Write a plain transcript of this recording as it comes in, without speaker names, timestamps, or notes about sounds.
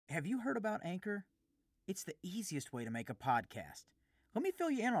Have you heard about Anchor? It's the easiest way to make a podcast. Let me fill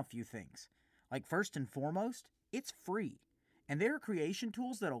you in on a few things. Like, first and foremost, it's free. And there are creation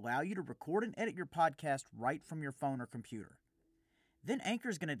tools that allow you to record and edit your podcast right from your phone or computer. Then Anchor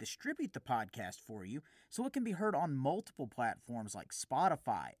is going to distribute the podcast for you so it can be heard on multiple platforms like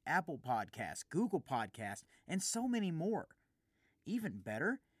Spotify, Apple Podcasts, Google Podcasts, and so many more. Even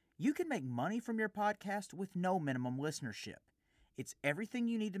better, you can make money from your podcast with no minimum listenership. It's everything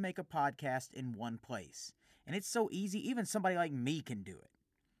you need to make a podcast in one place. And it's so easy, even somebody like me can do it.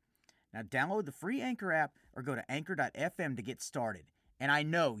 Now download the free Anchor app or go to anchor.fm to get started. And I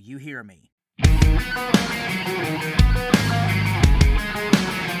know you hear me.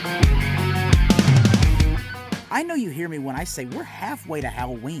 I know you hear me when I say we're halfway to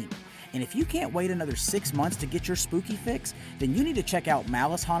Halloween. And if you can't wait another 6 months to get your spooky fix, then you need to check out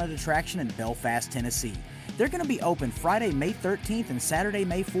Malice Haunted Attraction in Belfast, Tennessee. They're going to be open Friday, May 13th and Saturday,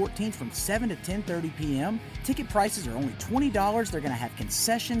 May 14th from 7 to 10:30 p.m. Ticket prices are only $20. They're going to have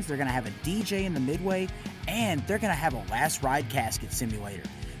concessions, they're going to have a DJ in the midway, and they're going to have a last ride casket simulator.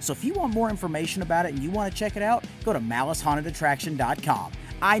 So if you want more information about it and you want to check it out, go to malicehauntedattraction.com.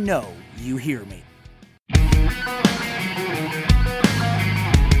 I know you hear me.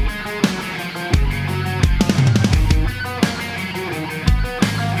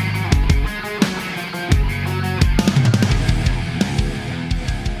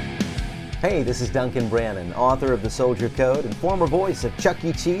 Hey, this is Duncan Brannon, author of The Soldier Code and former voice of Chuck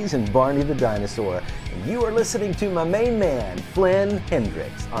E. Cheese and Barney the Dinosaur. And you are listening to my main man, Flynn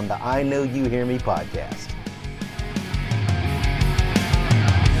Hendricks, on the I Know You Hear Me podcast.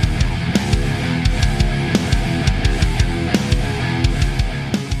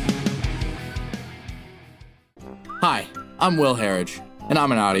 Hi, I'm Will Harridge, and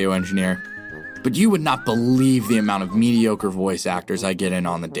I'm an audio engineer. But you would not believe the amount of mediocre voice actors I get in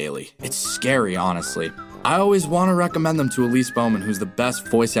on the daily. It's scary, honestly. I always want to recommend them to Elise Bowman, who's the best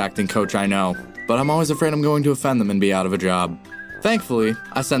voice acting coach I know, but I'm always afraid I'm going to offend them and be out of a job. Thankfully,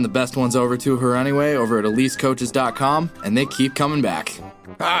 I send the best ones over to her anyway over at EliseCoaches.com, and they keep coming back.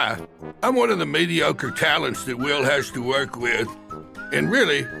 Hi, I'm one of the mediocre talents that Will has to work with. And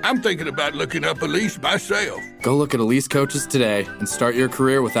really, I'm thinking about looking up Elise myself. Go look at Elise Coaches today and start your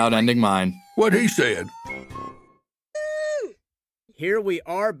career without ending mine. What he said. Here we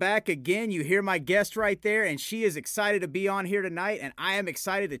are back again. You hear my guest right there, and she is excited to be on here tonight, and I am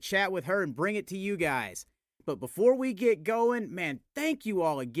excited to chat with her and bring it to you guys. But before we get going, man, thank you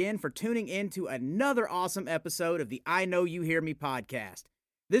all again for tuning in to another awesome episode of the I Know You Hear Me podcast.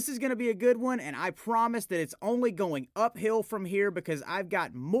 This is going to be a good one, and I promise that it's only going uphill from here because I've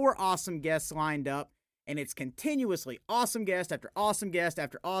got more awesome guests lined up, and it's continuously awesome guest after awesome guest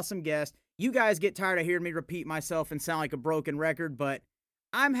after awesome guest. You guys get tired of hearing me repeat myself and sound like a broken record, but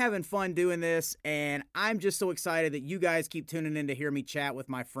I'm having fun doing this, and I'm just so excited that you guys keep tuning in to hear me chat with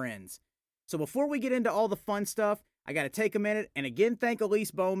my friends. So before we get into all the fun stuff, I got to take a minute and again thank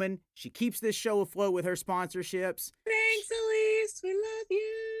Elise Bowman. She keeps this show afloat with her sponsorships. Thanks, Elise. We love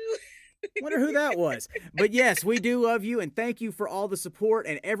you. Wonder who that was. But yes, we do love you, and thank you for all the support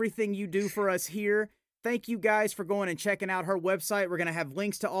and everything you do for us here. Thank you guys for going and checking out her website. We're going to have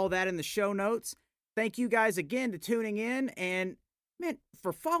links to all that in the show notes. Thank you guys again to tuning in and, man,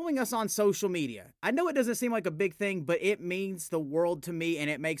 for following us on social media. I know it doesn't seem like a big thing, but it means the world to me and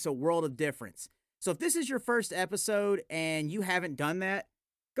it makes a world of difference. So if this is your first episode and you haven't done that,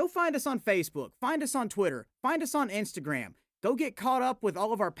 go find us on Facebook, find us on Twitter, find us on Instagram. Go get caught up with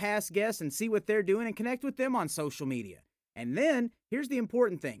all of our past guests and see what they're doing and connect with them on social media. And then, here's the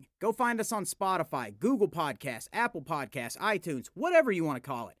important thing. Go find us on Spotify, Google Podcasts, Apple Podcasts, iTunes, whatever you want to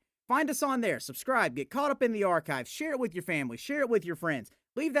call it. Find us on there, subscribe, get caught up in the archives, share it with your family, share it with your friends.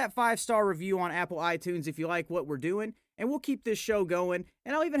 Leave that 5-star review on Apple iTunes if you like what we're doing, and we'll keep this show going,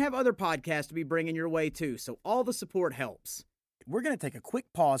 and I'll even have other podcasts to be bringing your way too, so all the support helps. We're going to take a quick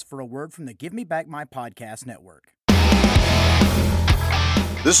pause for a word from the Give Me Back My Podcast Network.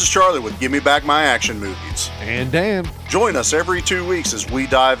 This is Charlie with Give Me Back My Action Movies. And Dan. Join us every 2 weeks as we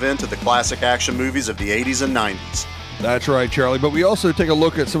dive into the classic action movies of the 80s and 90s. That's right, Charlie, but we also take a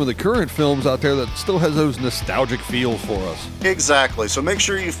look at some of the current films out there that still has those nostalgic feels for us. Exactly, so make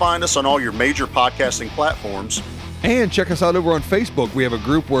sure you find us on all your major podcasting platforms. And check us out over on Facebook. We have a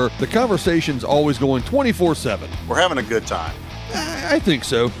group where the conversation's always going 24/7. We're having a good time. I think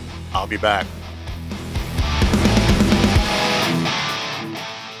so. I'll be back.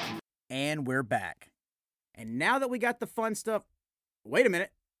 And we're back. And now that we got the fun stuff, wait a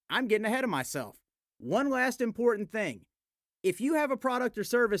minute, I'm getting ahead of myself. One last important thing. If you have a product or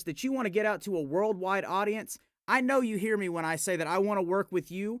service that you want to get out to a worldwide audience, I know you hear me when I say that I want to work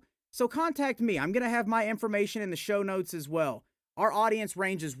with you. So contact me. I'm going to have my information in the show notes as well. Our audience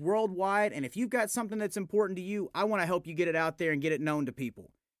ranges worldwide, and if you've got something that's important to you, I want to help you get it out there and get it known to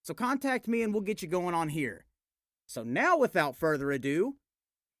people. So contact me and we'll get you going on here. So now, without further ado,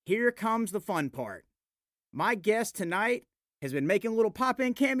 here comes the fun part. My guest tonight has been making little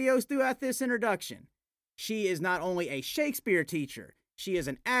pop-in cameos throughout this introduction. She is not only a Shakespeare teacher, she is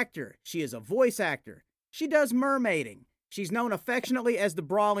an actor, she is a voice actor, she does mermaiding. She's known affectionately as the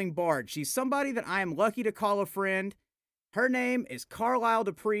Brawling Bard. She's somebody that I am lucky to call a friend. Her name is Carlyle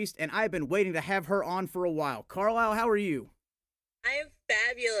DePriest, and I've been waiting to have her on for a while. Carlyle, how are you? I am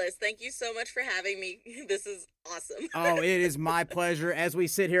fabulous. Thank you so much for having me. This is awesome. Oh, it is my pleasure. As we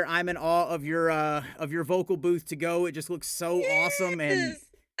sit here, I'm in awe of your vocal booth to go. It just looks so awesome, and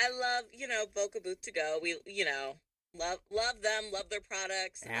I love, Vocal Booth to Go. We, love them, love their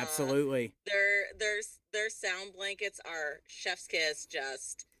products. Absolutely. Their sound blankets are chef's kiss,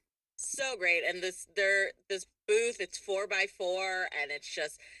 just so great. And this booth, it's 4x4, and it's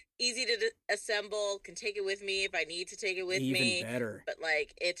just easy to assemble. Can take it with me if I need to take it with me. Even better. But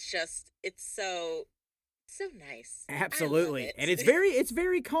it's so nice. Absolutely. And it's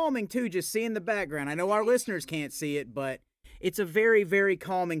very calming too, just seeing the background. I know our listeners can't see it, but it's a very, very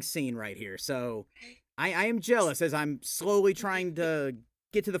calming scene right here. So I am jealous as I'm slowly trying to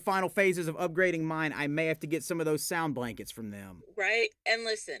get to the final phases of upgrading mine. I may have to get some of those sound blankets from them. Right. And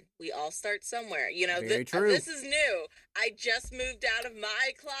listen, we all start somewhere. Very true. This is new. I just moved out of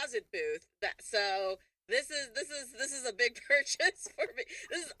my closet booth. So this is a big purchase for me.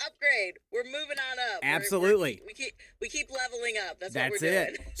 This is upgrade. We're moving on up. Absolutely. We keep leveling up. That's what we're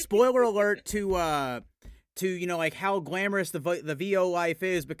it. doing. Spoiler alert to how glamorous the VO life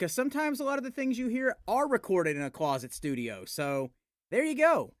is, because sometimes a lot of the things you hear are recorded in a closet studio. So there you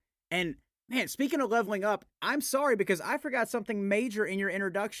go. And man, speaking of leveling up, I'm sorry because I forgot something major in your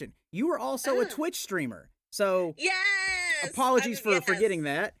introduction. You were also a Twitch streamer. So yes, apologies for forgetting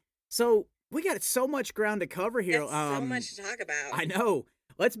that. So we got so much ground to cover here. So much to talk about. I know.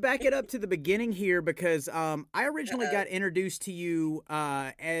 Let's back it up to the beginning here, because I originally got introduced to you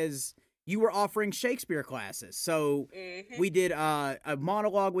as you were offering Shakespeare classes. So we did a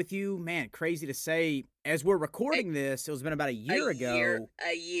monologue with you. Man, crazy to say. As we're recording this, it was been about a year ago.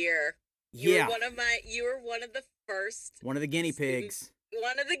 A year. You were one of the first. One of the guinea pigs.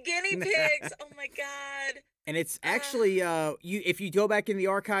 One of the guinea pigs. Oh my God. And it's actually, if you go back in the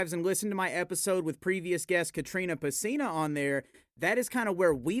archives and listen to my episode with previous guest Katrina Pacina on there, that is kind of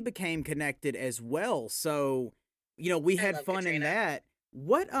where we became connected as well. So, we had fun Katrina. in that.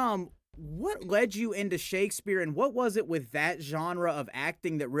 What led you into Shakespeare, and what was it with that genre of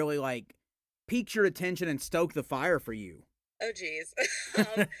acting that really piqued your attention and stoked the fire for you? Oh geez.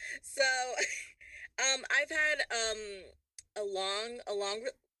 I've had a long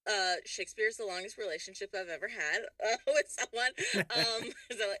Shakespeare's the longest relationship I've ever had with someone.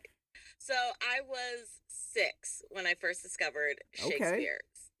 So I was 6 when I first discovered Shakespeare.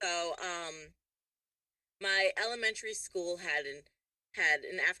 Okay. So my elementary school had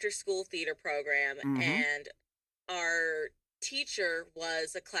an after-school theater program, and our teacher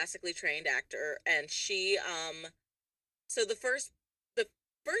was a classically trained actor, and she so the first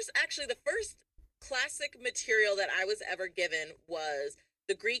classic material that I was ever given was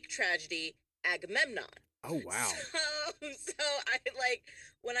the Greek tragedy Agamemnon. Oh wow. So I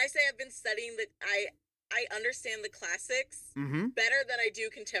when I say I've been studying I understand the classics better than I do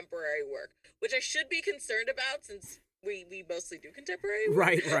contemporary work, which I should be concerned about since we mostly do contemporary work.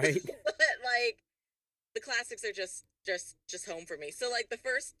 Right. But the classics are just home for me. So the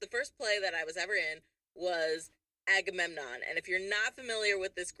first play that I was ever in was Agamemnon. And if you're not familiar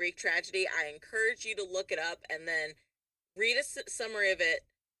with this Greek tragedy, I encourage you to look it up and then read a summary of it,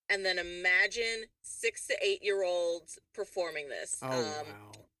 and then imagine 6 to 8 year olds performing this. Oh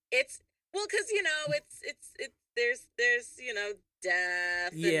wow. It's because it's there's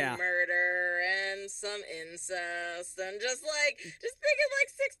death and murder and some incest and just thinking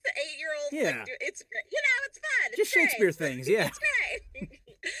 6 to 8 year olds. Yeah. It's great. It's fun. It's just great. Shakespeare things. Yeah. It's great.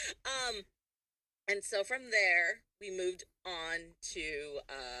 And so from there we moved on to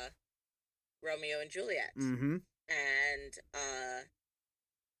Romeo and Juliet. And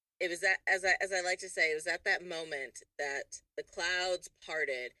it was that, as I like to say, it was at that moment that the clouds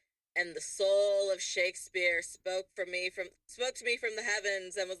parted and the soul of Shakespeare spoke to me from the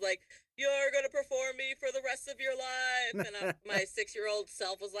heavens and was like, "You're gonna perform me for the rest of your life." And my 6-year-old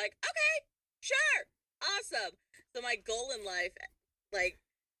self was like, "Okay, sure, awesome." So my goal in life,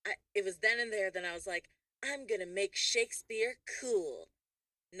 it was then and there. Then I was like, "I'm gonna make Shakespeare cool,"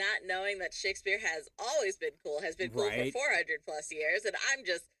 not knowing that Shakespeare has always been cool, has been cool for 400 plus years, and I'm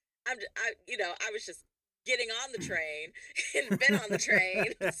just I was just getting on the train and been on the train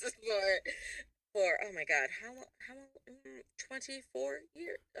for oh my God, how long? 24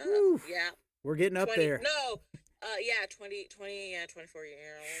 years. Yeah, we're getting up 20, there. No, yeah, 24 years.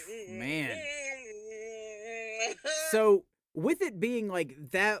 Man. So with it being like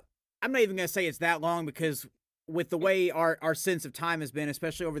that, I'm not even gonna say it's that long, because with the way our sense of time has been,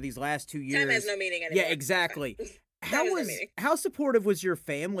 especially over these last 2 years, time has no meaning anymore. Yeah, exactly. How supportive was your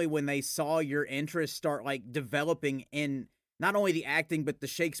family when they saw your interest start like developing in not only the acting but the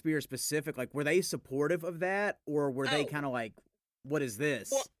Shakespeare specific? Like, were they supportive of that, or were they kind of like, "What is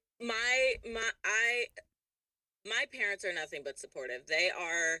this?" Well, my parents are nothing but supportive. They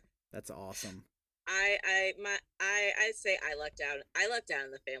are. That's awesome. I say I lucked out. I lucked out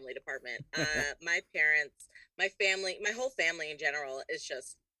in the family department. My parents, my family, my whole family in general is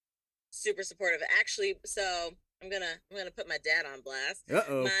just super supportive. Actually, so I'm gonna put my dad on blast.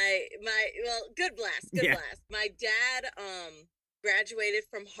 Uh-oh. Good blast. My dad graduated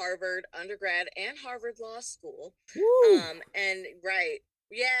from Harvard undergrad and Harvard Law School. Woo. And right,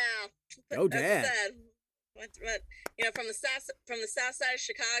 yeah. Go Dad. Went, from the south side of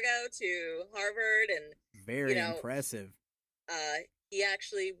Chicago to Harvard, and very impressive. He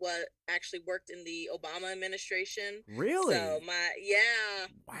actually worked in the Obama administration. Really? So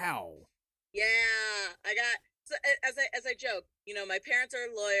Wow. Yeah, as I joke, my parents are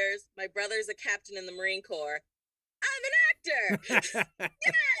lawyers. My brother's a captain in the Marine Corps. I'm an actor.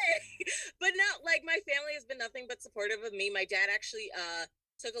 Yay! But no, like, my family has been nothing but supportive of me. My dad actually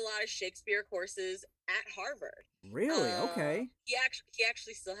took a lot of Shakespeare courses at Harvard. Really? Okay. He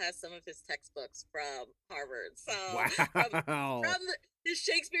actually still has some of his textbooks from Harvard. So wow. From the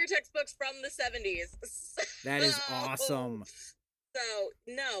Shakespeare textbooks from the 70s. That is awesome. So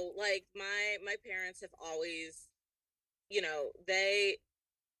no, like, my parents have always,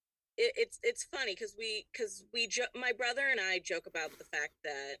 it's funny because my brother and I joke about the fact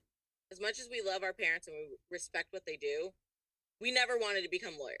that as much as we love our parents and we respect what they do, we never wanted to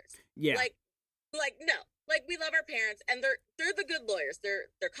become lawyers. Yeah. Like no. Like, we love our parents, and they're the good lawyers. They're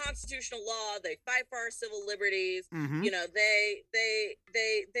constitutional law. They fight for our civil liberties. Mm-hmm. They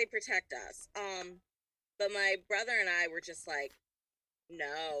protect us. But my brother and I were just like,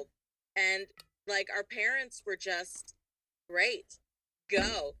 no. And like, our parents were just, great.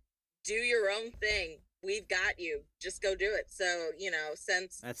 Go. Do your own thing. We've got you. Just go do it. So,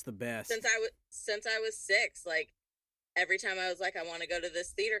 since that's the best. Since I was 6, like, every time I was like, I want to go to this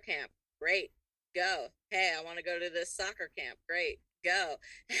theater camp. Great. Go. Hey, I want to go to this soccer camp. Great. Go.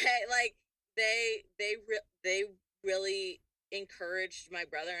 Hey, like, they really encouraged my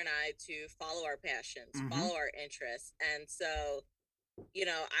brother and I to follow our passions, mm-hmm. follow our interests. And so,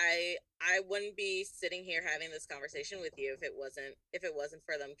 I wouldn't be sitting here having this conversation with you if it wasn't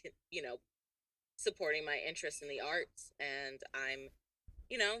for them, supporting my interest in the arts. And I'm,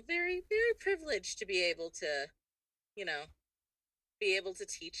 very, very privileged to be able to,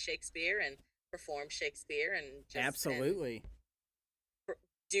 teach Shakespeare and perform Shakespeare and just absolutely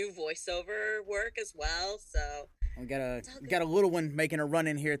do voiceover work as well. So we got a little one making a run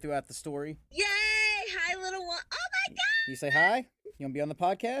in here throughout the story. Yay! Hi, little one. Oh my God! You say hi? You want to be on the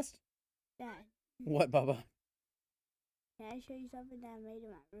podcast? Dad. What, Bubba? Can I show you something that I made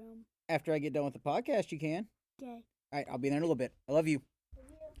in my room? After I get done with the podcast, you can. Okay. All right, I'll be there in a little bit. I love you.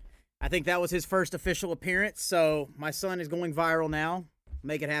 I think that was his first official appearance, so my son is going viral now.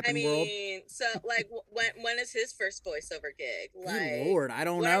 Make it happen, world. So, like, when is his first voiceover gig? Like, good Lord, I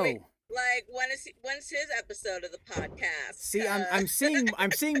don't know. When's his episode of the podcast? See, I'm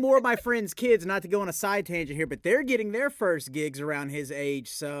seeing more of my friends' kids. Not to go on a side tangent here, but they're getting their first gigs around his age.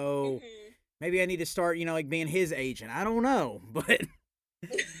 So mm-hmm. maybe I need to start, like, being his agent. I don't know, but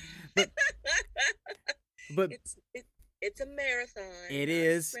it's a marathon. It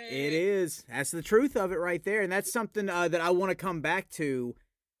is. It is. That's the truth of it right there. And that's something that I want to come back to,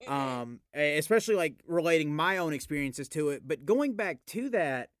 especially like relating my own experiences to it. But going back to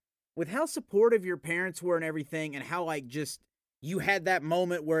that, with how supportive your parents were and everything, and how like just you had that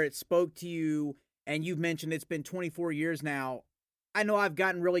moment where it spoke to you, and you've mentioned it's been 24 years now. I know I've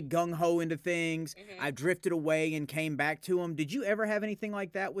gotten really gung-ho into things. Mm-hmm. I've drifted away and came back to them. Did you ever have anything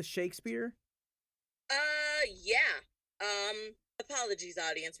like that with Shakespeare? Yeah. Apologies,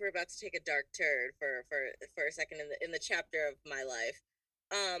 audience. We're about to take a dark turn for a second in the chapter of my life.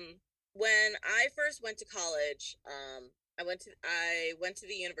 When I first went to college, I went to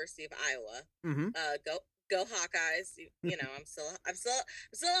the University of Iowa. Mm-hmm. Go Hawkeyes! I'm still a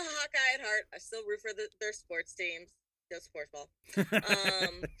Hawkeye at heart. I still root for their sports teams. Go sports ball.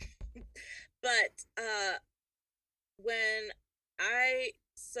 But when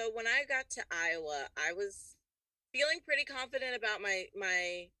so when I got to Iowa, I was feeling pretty confident about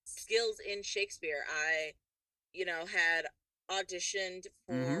my skills in Shakespeare. I, had auditioned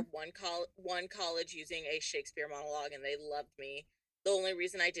for one college using a Shakespeare monologue, and they loved me. The only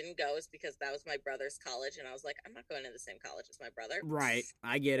reason I didn't go is because that was my brother's college, and I was like, I'm not going to the same college as my brother. Right.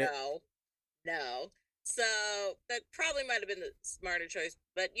 I get it. No. So that probably might have been the smarter choice.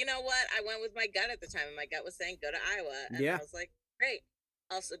 But you know what? I went with my gut at the time, and my gut was saying go to Iowa. And I was like, great.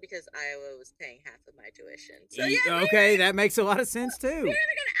 Also because Iowa was paying half of my tuition. So yeah. Okay, that makes a lot of sense too. We're gonna go to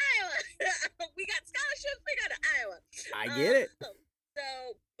Iowa. We got scholarships, we go to Iowa. I get it. So,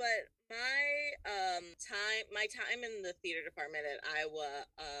 but my time in the theater department at Iowa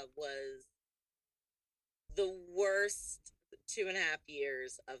was the worst 2.5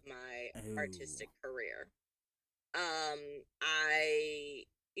 years of my artistic career.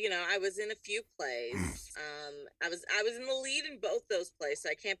 I was in a few plays. I was in the lead in both those plays, so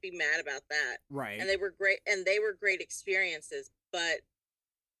I can't be mad about that. Right. And they were great experiences, but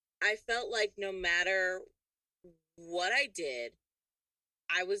I felt like no matter what I did,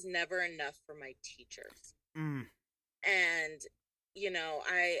 I was never enough for my teachers. And I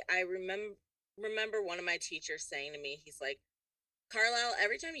remember one of my teachers saying to me, he's like, Carlyle,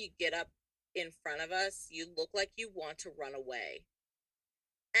 every time you get up in front of us, you look like you want to run away.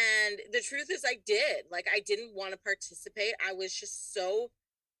 And the truth is I did. Like, I didn't want to participate. I was just so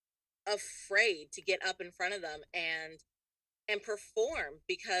afraid to get up in front of them and perform,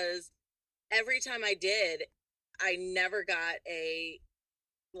 because every time I did, I never got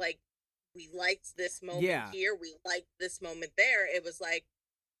we liked this moment here, we liked this moment there. It was like,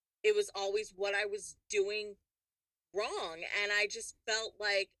 it was always what I was doing wrong, and I just felt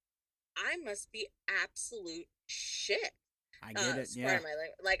like I must be absolute shit. I get it. Yeah.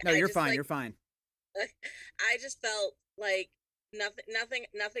 No, you're fine. You're fine. I just felt like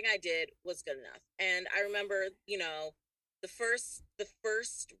nothing I did was good enough. And I remember, the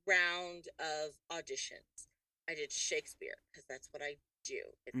first round of auditions, I did Shakespeare because that's what I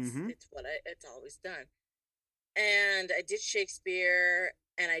do. It's what it's always done. And I did Shakespeare,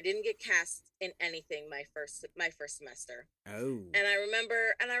 and I didn't get cast in anything my first semester. Oh. And I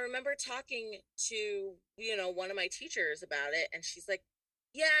remember talking to, one of my teachers about it, and she's like,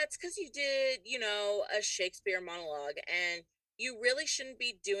 yeah, it's because you did, a Shakespeare monologue, and you really shouldn't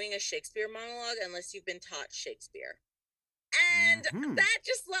be doing a Shakespeare monologue unless you've been taught Shakespeare. And that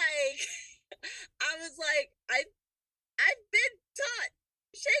just I was like, I've been taught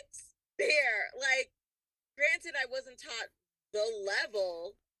Shakespeare. Like, granted, I wasn't taught the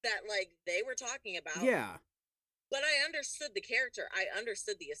level that they were talking about. Yeah. But I understood the character. I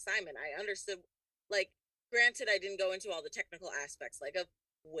understood the assignment. I understood, granted, I didn't go into all the technical aspects, of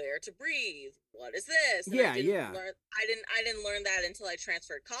where to breathe. What is this? And I didn't learn that until I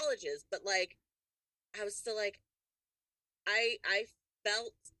transferred colleges. But I was still I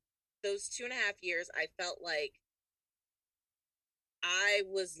felt those 2.5 years. I felt like I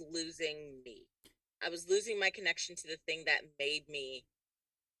was losing me. I was losing my connection to the thing that made me,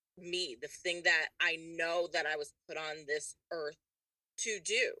 the thing that I know that I was put on this earth to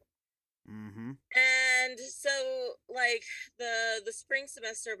do. And so the spring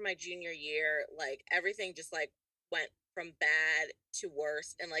semester of my junior year, everything just went from bad to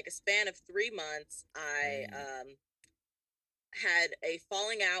worse. In a span of 3 months, I had a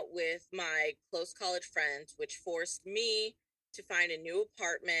falling out with my close college friends, which forced me to find a new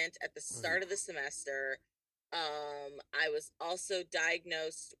apartment at the start of the semester. I was also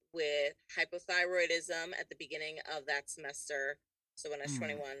diagnosed with hypothyroidism at the beginning of that semester. So when I was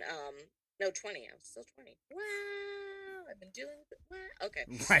 21, 20, I was still 20. Wow, I've been dealing with it. Wow. Okay.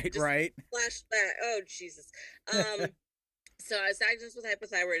 Right. Flashback. Oh, Jesus. So I was diagnosed with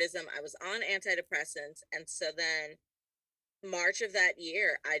hypothyroidism. I was on antidepressants. And so then March of that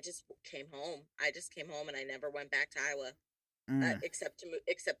year, I just came home. And I never went back to Iowa. Except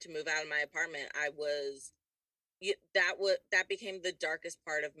to move out of my apartment. That became the darkest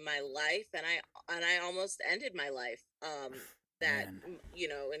part of my life, and I almost ended my life.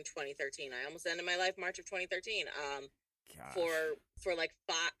 In 2013, I almost ended my life March of 2013. For 4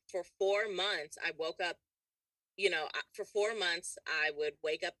 months, I woke up. For 4 months, I would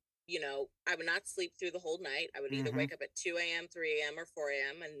wake up. I would not sleep through the whole night. I would either wake up at 2 a.m., 3 a.m., or 4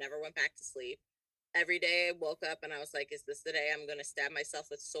 a.m. and never went back to sleep. Every day I woke up and I was like, is this the day I'm going to stab myself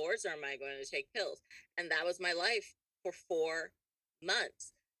with swords, or am I going to take pills? And that was my life for 4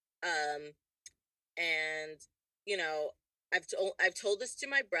 months. I've told this to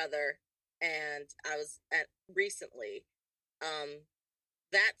my brother, and I was recently,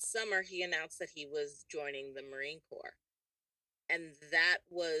 that summer he announced that he was joining the Marine Corps. And that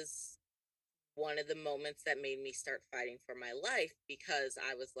was one of the moments that made me start fighting for my life, because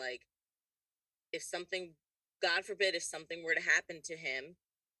I was like, if something, God forbid, if something were to happen to him,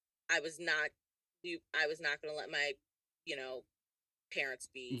 I was not going to let my, parents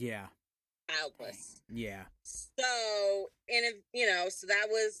be childless. Yeah. So, so that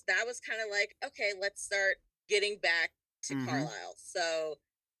was kind of like, okay, let's start getting back to Carlyle. So,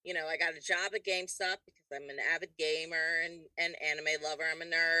 I got a job at GameStop because I'm an avid gamer and anime lover. I'm a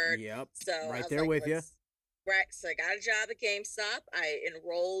nerd. Yep. So right there with you. Right. So I got a job at GameStop. I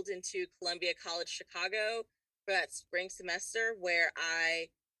enrolled into Columbia College Chicago for that spring semester, where I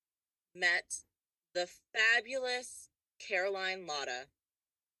met the fabulous Caroline Lotta.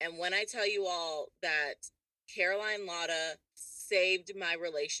 And when I tell you all that Caroline Lotta saved my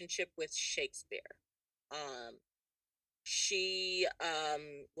relationship with Shakespeare, she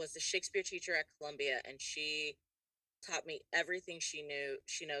was the Shakespeare teacher at Columbia, and she taught me everything she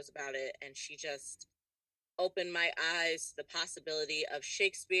knows about it, and she just opened my eyes to the possibility of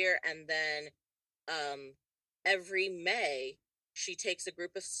Shakespeare. And then every May, she takes a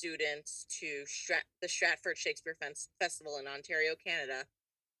group of students to the Stratford Shakespeare Festival in Ontario, Canada.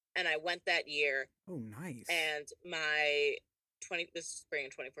 And I went that year. Oh, nice. And this is spring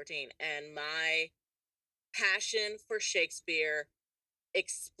in 2014, and my passion for Shakespeare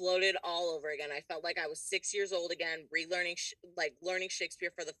exploded all over again. I felt like I was 6 years old again, relearning, learning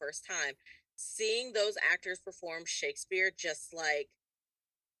Shakespeare for the first time. Seeing those actors perform Shakespeare just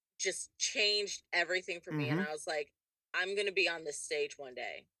changed everything for me. And I was like, I'm going to be on this stage one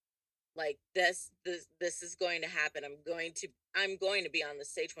day. Like this is going to happen. I'm going to be on the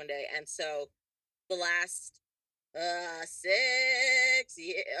stage one day. And so the last 6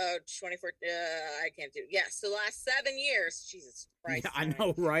 years, 24, I can't do. Yeah, so the last 7 years, Jesus Christ. Yeah, I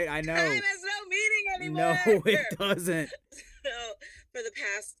know, right? I know. Time has no meaning anymore. No, it doesn't. So for the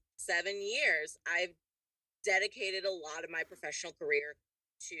past 7 years, I've dedicated a lot of my professional career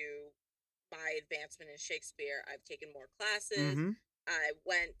to my advancement in Shakespeare. I've taken more classes. I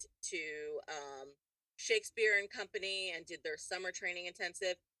went to Shakespeare and Company and did their summer training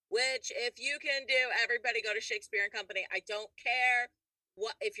intensive, which, if you can do, everybody go to Shakespeare and Company. I don't care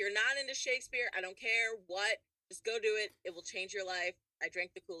what, if you're not into Shakespeare, I don't care what, just go do it. It will change your life. I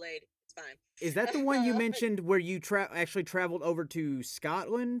drank the Kool-Aid. It's fine. Is that the one you mentioned where you actually traveled over to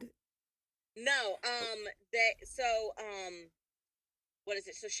Scotland? No, what is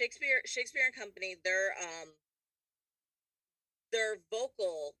it? So Shakespeare and Company, their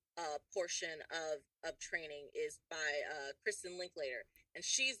vocal portion of training is by Kristen Linklater, and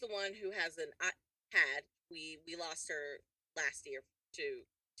she's the one who we lost her last year to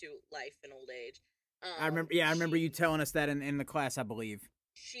life and old age. I remember you telling us that in the class, I believe.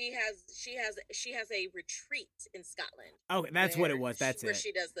 She has a retreat in Scotland. Oh, that's what it was. That's where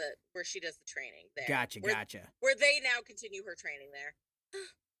she does the training there. Gotcha. Where they now continue her training there.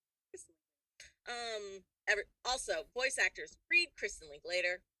 Also, voice actors, read Kristen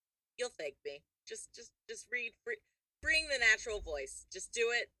Linklater. You'll thank me. Just read, bring the natural voice. Just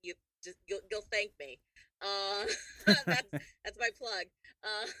do it. You'll thank me. That's my plug.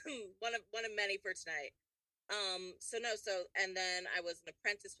 One of many for tonight. And then I was an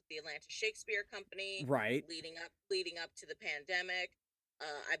apprentice with the Atlanta Shakespeare Company. Right. Leading up to the pandemic.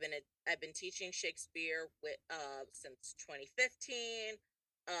 I've been teaching Shakespeare since 2015.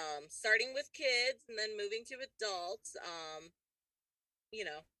 Starting with kids and then moving to adults.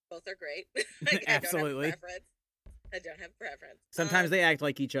 Both are great. Absolutely. I don't have preference. Sometimes they act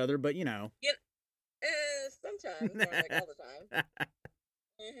like each other, but sometimes, or like all the time.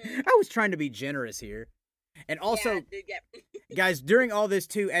 I was trying to be generous here. And also, guys, during all this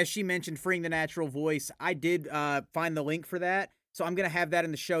too, as she mentioned, freeing the natural voice, I did find the link for that. So I'm going to have that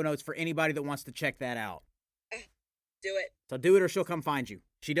in the show notes for anybody that wants to check that out. Do it. So do it or she'll come find you.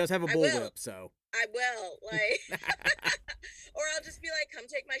 She does have a bullwhip, so. I will, or I'll just be like, come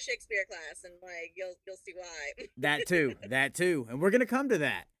take my Shakespeare class, and you'll see why. That too. And we're going to come to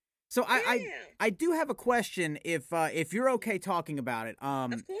that. So I do have a question if you're okay talking about it.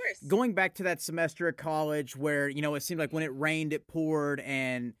 Of course. Going back to that semester at college where, it seemed like when it rained, it poured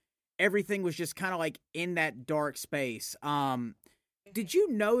and everything was just kind of like in that dark space. Did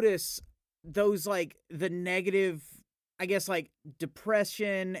you notice those the negative, I guess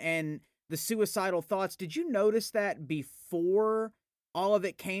depression and the suicidal thoughts? Did you notice that before all of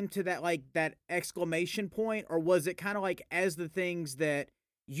it came to that that exclamation point, or was it kind of as the things that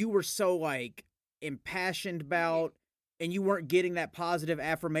you were so impassioned about and you weren't getting that positive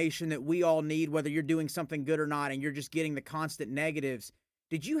affirmation that we all need, whether you're doing something good or not, and you're just getting the constant negatives?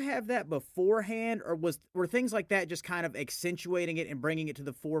 Did you have that beforehand, or were things like that just kind of accentuating it and bringing it to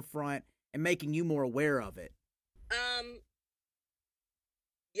the forefront and making you more aware of it?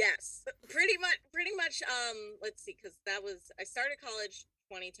 Yes, pretty much. Let's see, because I started college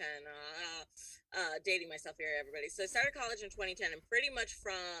 2010. Dating myself here, everybody. So I started college in 2010, and pretty much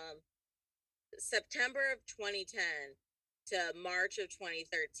from September of 2010 to March of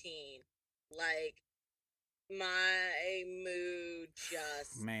 2013, like my mood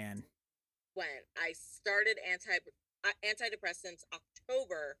just went. I started antidepressants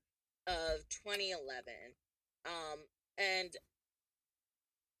October of 2011, and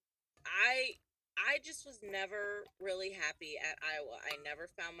I just was never really happy at Iowa. I never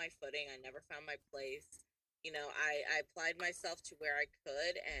found my footing. I never found my place. You know, I applied myself to where I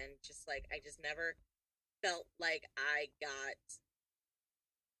could, and just like I just never felt like I got.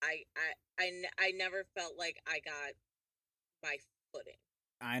 I never felt like I got my footing.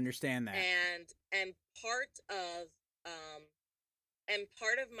 I understand that. And part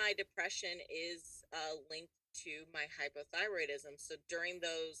of my depression is linked to my hypothyroidism. So during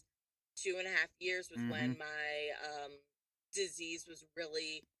those 2.5 years was when my disease was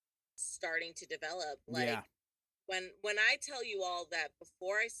really starting to develop. Like when I tell you all that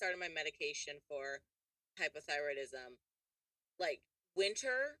before I started my medication for hypothyroidism, like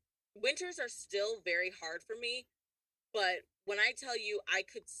winters are still very hard for me, but when I tell you I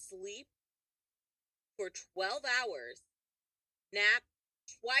could sleep for 12 hours, nap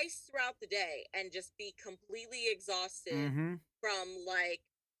twice throughout the day, and just be completely exhausted from like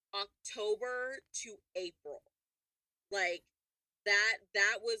October to April. Like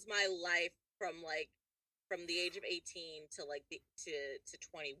that was my life from the age of 18 to like to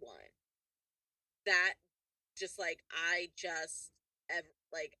 21. That just like I just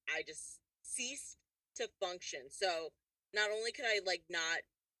ceased to function. So not only could I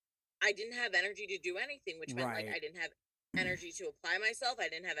didn't have energy to do anything, which meant like I didn't have energy to apply myself. I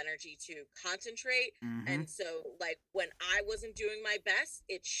didn't have energy to concentrate. And so like when I wasn't doing my best,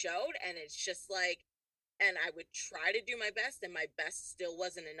 it showed. And it's just like, and I would try to do my best, and my best still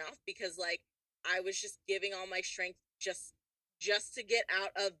wasn't enough, because like I was just giving all my strength just to get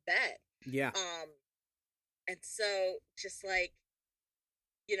out of bed. Yeah. And so just like,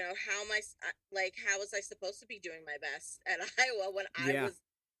 you know, how was I supposed to be doing my best at Iowa when I was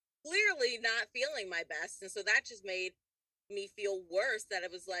clearly not feeling my best? And so that just made me feel worse, that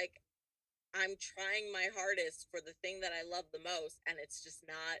it was like, I'm trying my hardest for the thing that I love the most, and it's just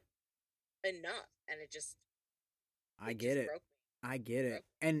not enough. And I get it.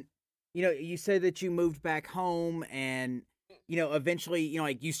 And, you know, you say that you moved back home, and, you know, eventually, you know,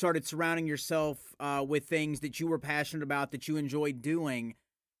 like you started surrounding yourself with things that you were passionate about, that you enjoyed doing.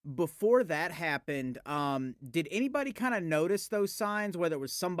 Before that happened, did anybody kind of notice those signs, whether it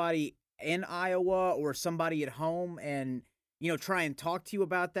was somebody in Iowa or somebody at home, and, you know, try and talk to you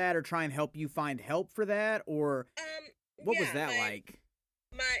about that, or try and help you find help for that? Or what was that like?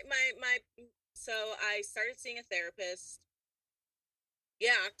 So I started seeing a therapist.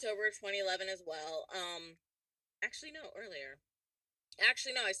 October 2011 as well. Actually, no, earlier.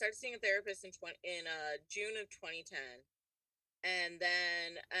 Actually, no, I started seeing a therapist in June of 2010. And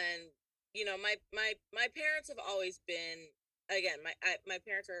then, you know, my parents have always been, again, my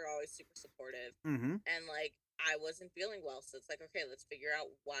parents are always super supportive. And like, I wasn't feeling well. So it's like, okay, let's figure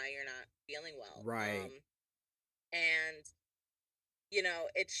out why you're not feeling well. Right. And, you know,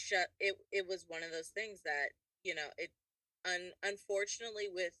 it was one of those things that, you know, unfortunately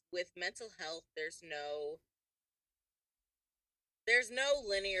with mental health, there's no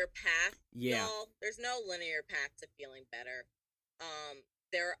linear path. Y'all. There's no linear path to feeling better.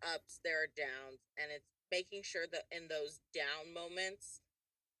 There are ups, there are downs, and it's making sure that in those down moments,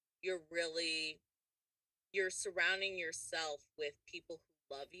 you're surrounding yourself with people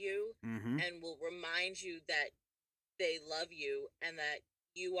who love you and will remind you that they love you, and that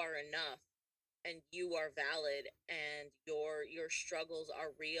you are enough, and you are valid, and your struggles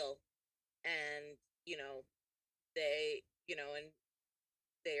are real, and you know they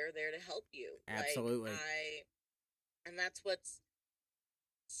are there to help you. Absolutely. And that's what's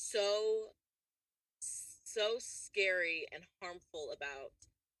so scary and harmful about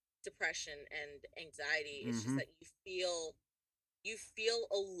depression and anxiety. It's just that you feel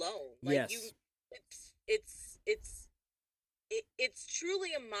alone. Like it's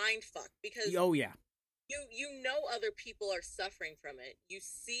truly a mind fuck, because you know other people are suffering from it. You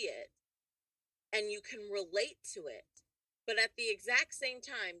see it and you can relate to it. But at the exact same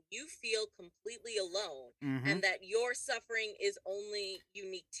time, you feel completely alone, and that your suffering is only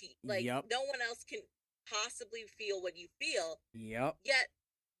unique to you. Like no one else can possibly feel what you feel. Yet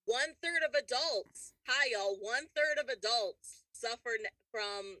 1/3 of adults, hi y'all, 1/3 of adults suffer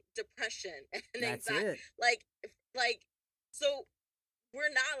from depression and That's anxiety. it. Like, so we're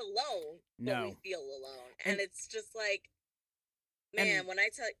not alone, but No. we feel alone. And And it's just like, man, when I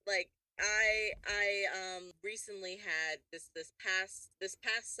tell, like, I recently had this past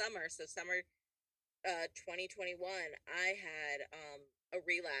summer, so summer 2021, I had a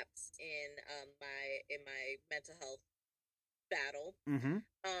relapse in my mental health battle. Mm-hmm.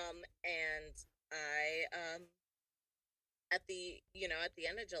 And I at the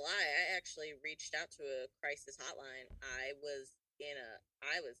end of July, I actually reached out to a crisis hotline. I was in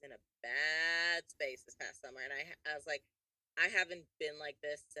a bad space this past summer, and I was like, I haven't been like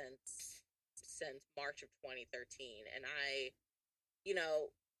this since March of 2013, and you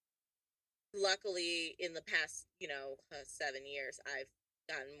know, luckily in the past 7 years, I've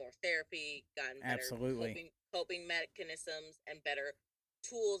gotten more therapy, gotten better Absolutely. coping mechanisms, and better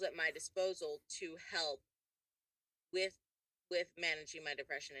tools at my disposal to help with managing my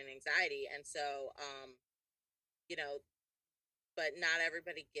depression and anxiety. And so you know but not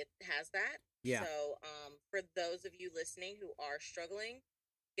everybody has that. Yeah. So for those of you listening who are struggling,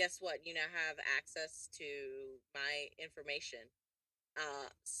 guess what, you now have access to my information.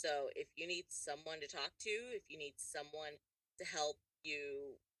 So if you need someone to talk to, if you need someone to help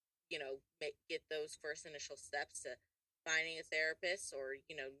you, get those first initial steps to finding a therapist, or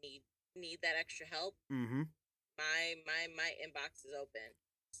need that extra help, Mm-hmm. my inbox is open.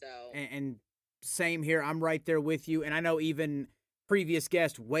 So And same here. I'm right there with you. And I know even previous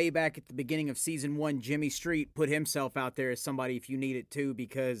guest way back at the beginning of season 1, Jimmy Street, put himself out there as somebody if you need it too,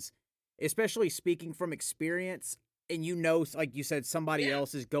 because especially speaking from experience, and like you said, somebody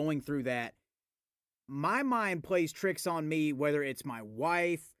else is going through that. My mind plays tricks on me, whether it's my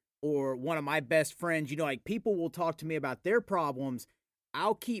wife or one of my best friends. Like people will talk to me about their problems.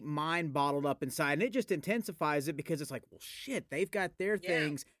 I'll keep mine bottled up inside, and it just intensifies it because it's like, well, shit, they've got their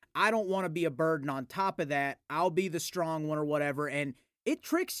things. I don't want to be a burden on top of that. I'll be the strong one or whatever. And it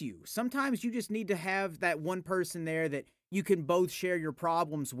tricks you. Sometimes you just need to have that one person there that you can both share your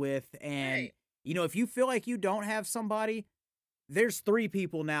problems with. And, if you feel like you don't have somebody, there's 3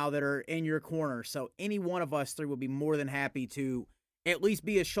 people now that are in your corner. So any one of us 3 would be more than happy to at least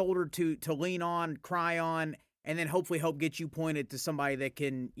be a shoulder to lean on, cry on, and then hopefully help get you pointed to somebody that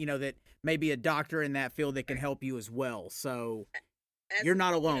can, that may be a doctor in that field that can help you as well. So you're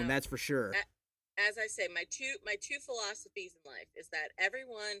not alone, that's for sure. As I say, my two philosophies in life is that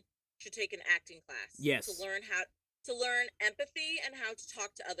everyone should take an acting class. Yes. To learn empathy and how to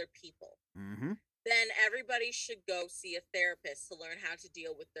talk to other people. Mm-hmm. Then everybody should go see a therapist to learn how to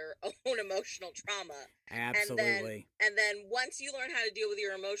deal with their own emotional trauma. Absolutely. And then once you learn how to deal with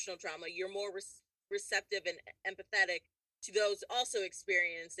your emotional trauma, you're more receptive and empathetic to those also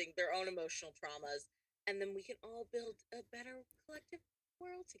experiencing their own emotional traumas. And then we can all build a better collective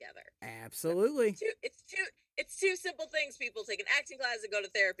world together. Absolutely. It's two simple things, people. Take an acting class and go to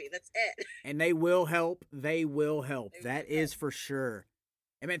therapy. That's it. And they will help. That is for sure.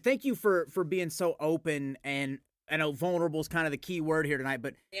 I mean, thank you for being so open, and I know vulnerable is kind of the key word here tonight,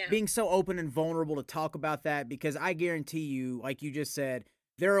 but being so open and vulnerable to talk about that, because I guarantee you, like you just said,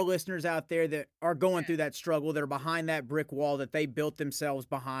 there are listeners out there that are going through that struggle, that are behind that brick wall that they built themselves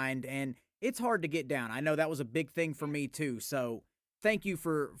behind, and it's hard to get down. I know that was a big thing for me too, so thank you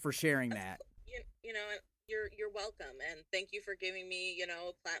for sharing that. You're welcome, and thank you for giving me, a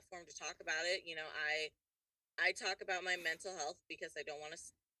platform to talk about it. I talk about my mental health because I don't want to,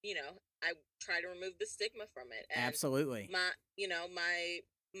 I try to remove the stigma from it. And absolutely.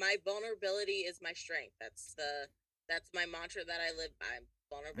 My vulnerability is my strength. That's my mantra that I live by.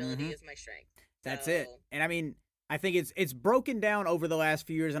 Vulnerability is my strength. That's it. And I mean, I think it's broken down over the last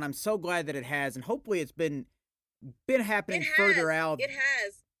few years, and I'm so glad that it has, and hopefully it's been happening further out. It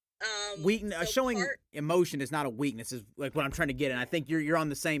has. Showing emotion is not a weakness, is like what I'm trying to get, and I think you're on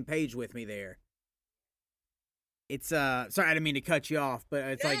the same page with me there. It's sorry, I didn't mean to cut you off, but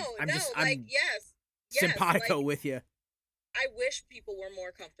it's I'm yes, simpatico with you. I wish people were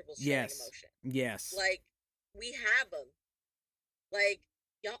more comfortable showing emotion. Yes. Like, we have them. Like,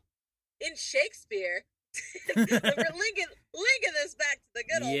 y'all, in Shakespeare, linking this back to the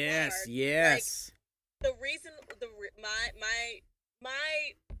good old bard. Yes. Like, the reason,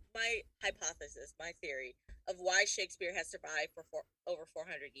 my hypothesis, my theory of why Shakespeare has survived for over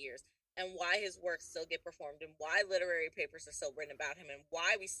 400 years, and why his works still get performed, and why literary papers are still written about him, and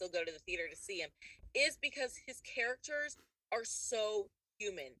why we still go to the theater to see him, is because his characters are so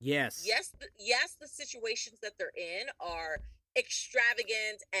human. Yes. Yes, the situations that they're in are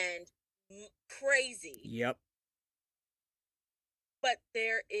extravagant and crazy. Yep. but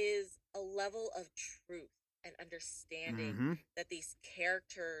there is a level of truth and understanding that these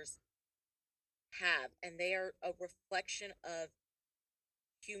characters have, and they are a reflection of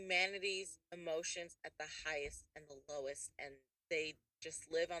humanity's emotions at the highest and the lowest, and they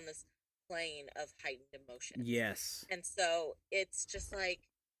just live on this plane of heightened emotion. Yes. And so it's just like,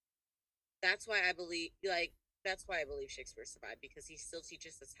 that's why I believe Shakespeare survived, because he still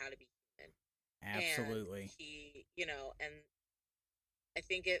teaches us how to be human. Absolutely. And he, and I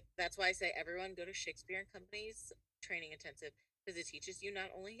think that's why I say everyone go to Shakespeare and Company's training intensive, because it teaches you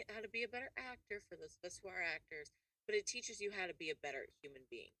not only how to be a better actor for those of us who are actors, but it teaches you how to be a better human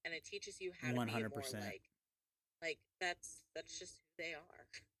being, and it teaches you how to 100%. Be more like that's just who they are.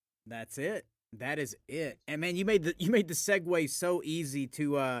 That's it. That is it. And man, you made the segue so easy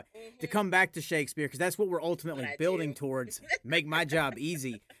to come back to Shakespeare, because that's what we're ultimately building towards. Make my job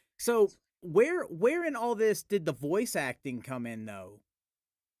easy. So where in all this did the voice acting come in, though?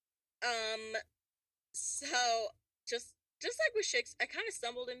 So just like with Shakespeare, I kind of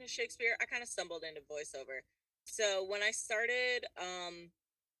stumbled into Shakespeare. I kind of stumbled into voiceover. So when I started,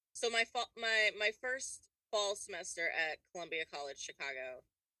 so my first fall semester at Columbia College, Chicago,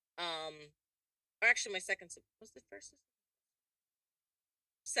 or actually my second semester.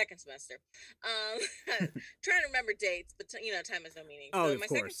 Trying to remember dates, but time has no meaning. Oh, so my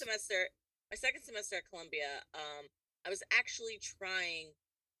second semester at Columbia, I was actually trying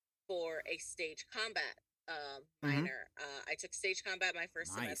for a stage combat minor. I took stage combat my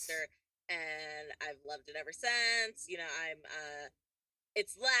first semester, and I've loved it ever since.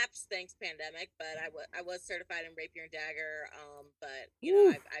 It's lapsed thanks pandemic, but I was certified in rapier and dagger. But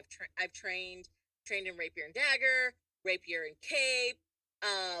I've trained in rapier and dagger, rapier and cape,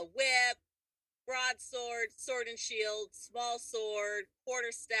 whip, broadsword, sword and shield, small sword,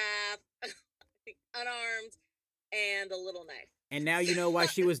 quarterstaff, unarmed, and a little knife. And now you know why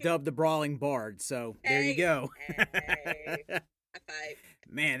she was dubbed the Brawling Bard. So there you go. High five.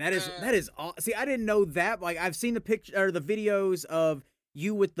 Man, that is awesome. See, I didn't know that. Like, I've seen the picture or the videos of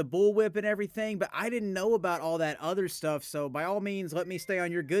you with the bullwhip and everything, but I didn't know about all that other stuff. So by all means, let me stay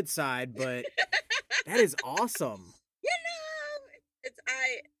on your good side. But that is awesome.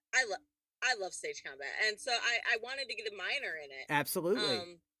 I love stage combat, and so I wanted to get a minor in it.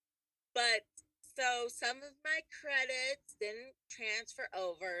 Absolutely. But so some of my credits didn't transfer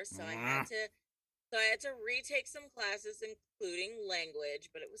over, so I had to retake some classes, including language,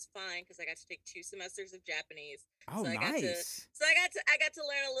 but it was fine because I got to take 2 semesters of Japanese. Oh, so nice. I got to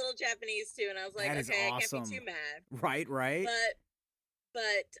learn a little Japanese too, and I was like, okay, awesome. I can't be too mad. Right.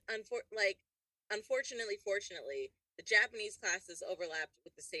 But unfortunately, fortunately, the Japanese classes overlapped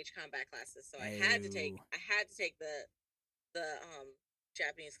with the stage combat classes, so I had to take the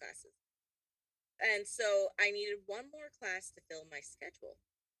Japanese classes. And so I needed one more class to fill my schedule.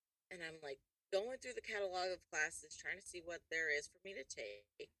 And I'm like going through the catalog of classes, trying to see what there is for me to take.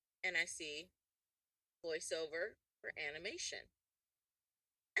 And I see voiceover for animation.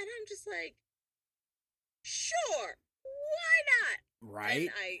 And I'm just like, sure, why not?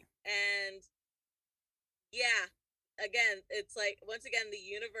 Right. And yeah, again, it's like, once again, the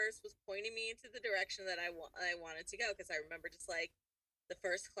universe was pointing me into the direction that I wanted to go. Because I remember just like the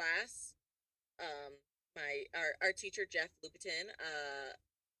first class, our teacher Jeff Lupitin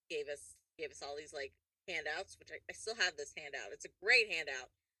gave us all these like handouts, which I still have this handout. It's a great handout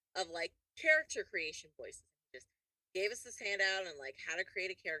of like character creation voices. He just gave us this handout and like how to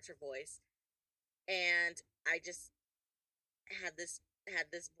create a character voice, and I just had this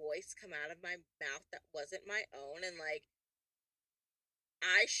voice come out of my mouth that wasn't my own, and like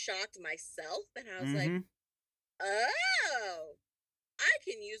I shocked myself, and I was like, oh, I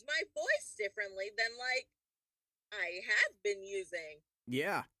can use my voice differently than like I have been using.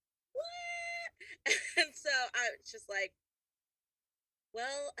 Yeah. What? And so I was just like,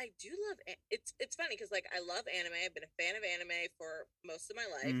 well, I do love it's funny because like I love anime. I've been a fan of anime for most of my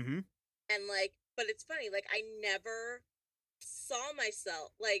life. And like, but it's funny, like I never saw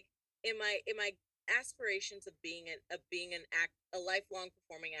myself like in my aspirations of being a lifelong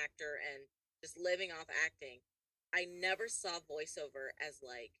performing actor and just living off acting. I never saw voiceover as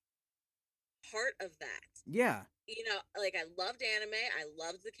like part of that. Yeah. Like I loved anime, I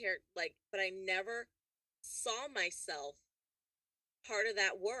loved the character, like, but I never saw myself part of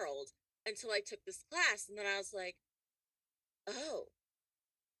that world until I took this class, and then I was like, oh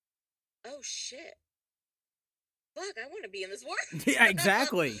shit. Fuck, I want to be in this world. Yeah,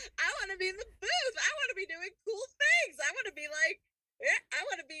 exactly. I want to be in the booth. I want to be doing cool things. I want to be like, I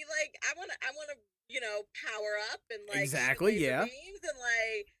want to power up and like exactly, yeah, and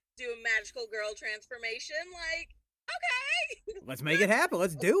like do a magical girl transformation. Like, okay. Let's make it happen.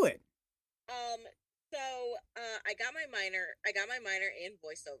 Let's do it. So I got my minor in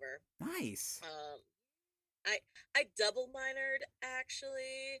voiceover. Nice. I double minored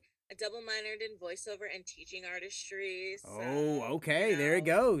actually. I double minored in voiceover and teaching artistry. So, okay. There it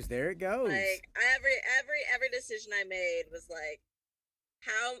goes. There it goes. Like every decision I made was like,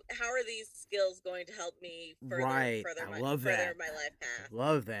 how are these skills going to help me further my life path?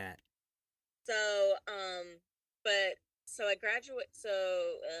 Love that. So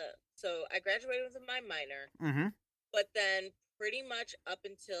I graduated with my minor. Mm-hmm. But then pretty much up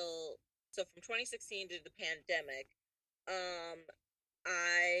until from 2016 to the pandemic,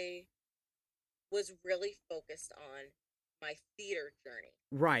 I was really focused on my theater journey.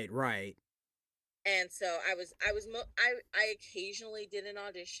 Right. And so I occasionally did an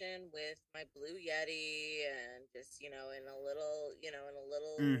audition with my Blue Yeti and just, in a little,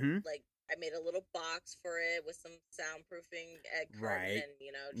 mm-hmm. like I made a little box for it with some soundproofing egg carton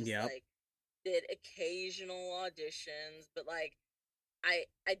and, just like did occasional auditions, but like I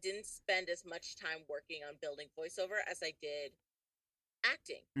didn't spend as much time working on building voiceover as I did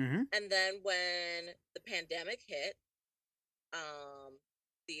acting. Mm-hmm. And then when the pandemic hit,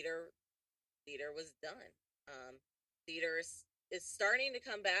 theater was done. Theater is starting to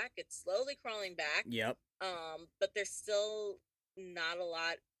come back. It's slowly crawling back. Yep. But there's still not a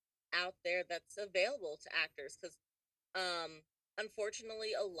lot out there that's available to actors because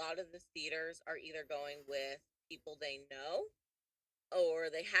unfortunately a lot of the theaters are either going with people they know, or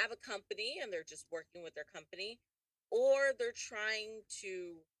they have a company and they're just working with their company, or they're trying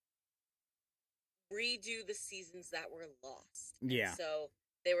to redo the seasons that were lost. Yeah. And so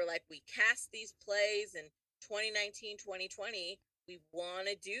they were like, we cast these plays in 2019, 2020. We want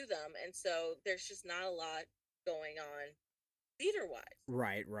to do them. And so there's just not a lot going on theater-wise.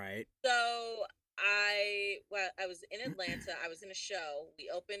 Right. So I was in Atlanta. I was in a show. We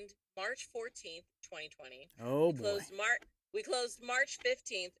opened March 14th, 2020. Oh, boy. We closed March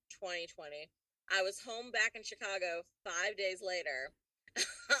 15th, 2020. I was home back in Chicago 5 days later.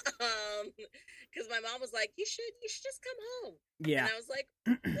 Because my mom was like, you should just come home. Yeah. And I was like,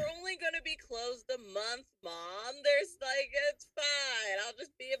 we're only going to be closed a month, Mom. There's like, it's fine. I'll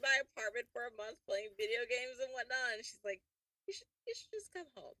just be in my apartment for a month playing video games and whatnot. And she's like, you should just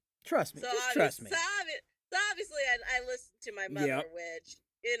come home. Trust me. Just trust me. So obviously I listened to my mother, which,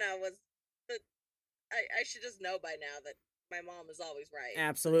 was, I should just know by now that my mom is always right.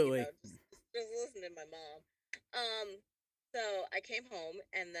 Absolutely. Just listen to my mom. So I came home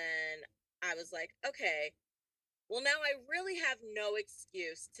and then I was like, okay, well now I really have no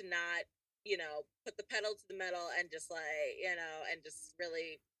excuse to not, put the pedal to the metal and just like, and just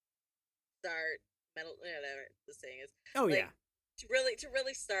really start whatever the saying is. Oh, like, yeah. To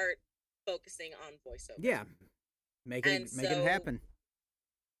really start focusing on voiceover. Yeah. Make it happen.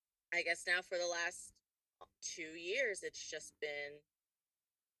 I guess now for the last 2 years, it's just been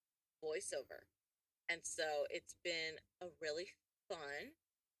voiceover. And so it's been a really fun,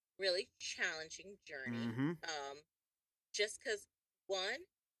 really challenging journey. Mm-hmm. Just because, one,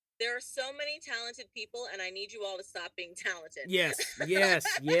 there are so many talented people, and I need you all to stop being talented. Yes.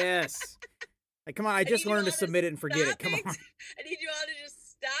 Like, come on, I just learned to submit it and forget it. Come on. I need you all to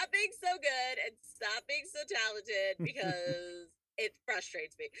just stop being so good and stop being so talented because it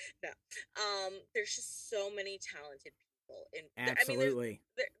frustrates me. No. There's just so many talented people. Absolutely.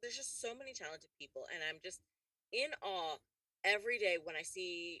 There's just so many talented people, and I'm just in awe every day when I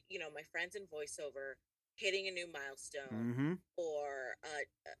see, my friends in voiceover hitting a new milestone, mm-hmm. or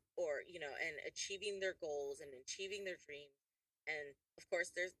and achieving their goals and achieving their dreams. And of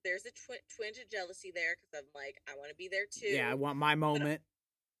course, there's a twinge of jealousy there because I'm like, I want to be there too. Yeah, I want my moment.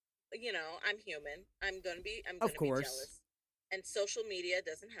 But, I'm human. I'm gonna be of course. Jealous. And social media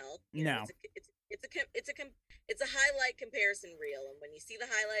doesn't help. No. It's a highlight comparison reel, and when you see the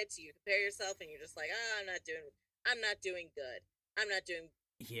highlights, you compare yourself, and you're just like, I'm not doing good. I'm not doing.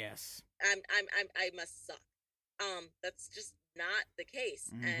 Yes. I must suck. That's just not the case,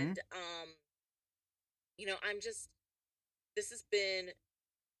 mm-hmm. and this has been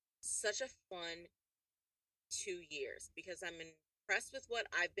such a fun 2 years because I'm impressed with what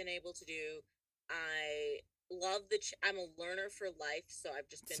I've been able to do. I love I'm a learner for life, so I've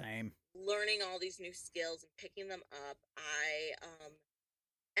just been learning all these new skills and picking them up.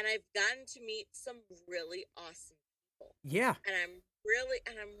 And I've gotten to meet some really awesome people. Yeah. And I'm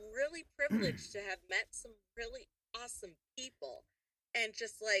really privileged to have met some really awesome people. And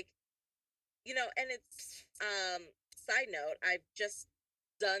just like, and it's side note, I've just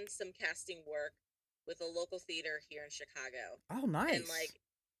done some casting work with a local theater here in Chicago. Oh, nice. And like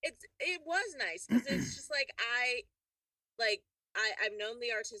it was nice because it's just like like I've known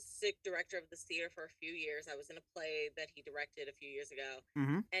the artistic director of this theater for a few years. I was in a play that he directed a few years ago,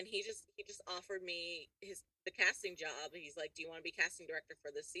 and he just offered me the casting job. He's like, "Do you want to be casting director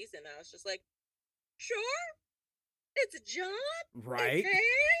for this season?" And I was just like, "Sure, it's a job, right? It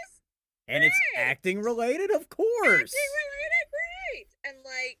pays, and it's acting related, of course. Acting related, great, and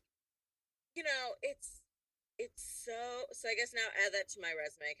like, you know, it's so. So I guess now add that to my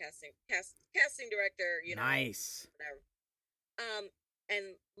resume, casting director. You know, nice. Whatever.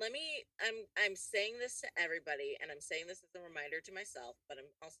 And I'm saying this to everybody, and I'm saying this as a reminder to myself, but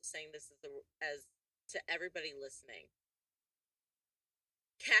I'm also saying this as to everybody listening.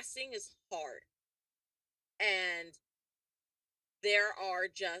 Casting is hard, and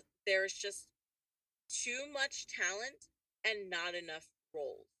there's just too much talent and not enough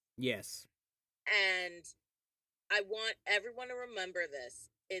roles. Yes. And I want everyone to remember this.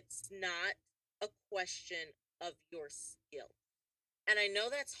 It's not a question of your skill. And I know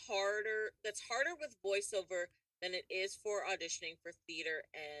that's harder with voiceover than it is for auditioning for theater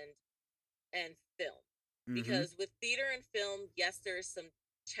and film. Because with theater and film, yes, there is some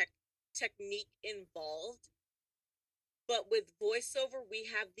technique involved. But with voiceover, we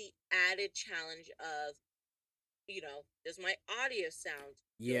have the added challenge of, you know, does my audio sound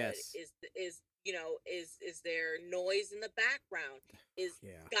good? Yes. Is there noise in the background?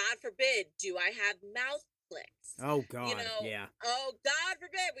 God forbid, do I have mouth clicks? Oh God, yeah. Oh God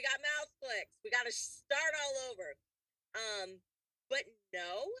forbid, we got mouth clicks. We got to start all over. But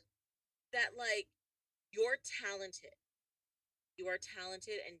know that, like, you're talented. You are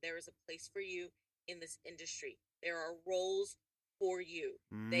talented, and there is a place for you in this industry. There are roles for you.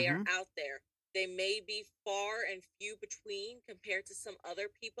 They are out there. They may be far and few between compared to some other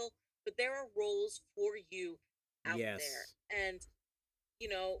people, but there are roles for you out there. And, you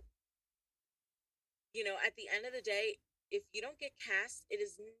know, at the end of the day, if you don't get cast, it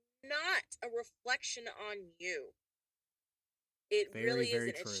is not a reflection on you. It really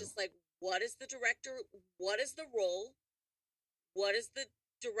isn't. True. It's just like, what is the director? What is the role? What is the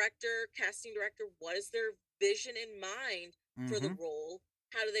casting director? What is their vision in mind for the role?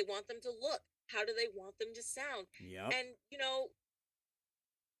 How do they want them to look? How do they want them to sound? Yep. And,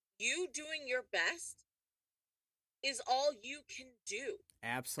 you doing your best is all you can do.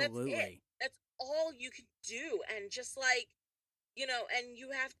 Absolutely. That's all you can do. And just like,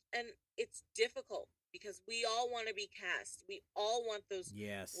 and it's difficult because we all want to be cast. We all want those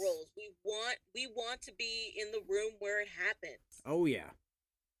roles. We want to be in the room where it happens. Oh, yeah.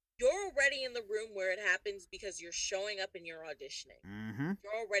 You're already in the room where it happens because you're showing up and you're auditioning.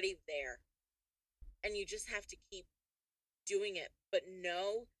 You're already there. And you just have to keep doing it. But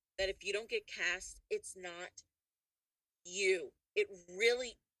know that if you don't get cast, it's not you. It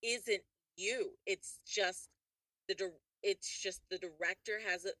really isn't you. It's just the director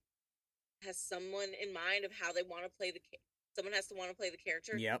has someone in mind of how they want to play someone has to want to play the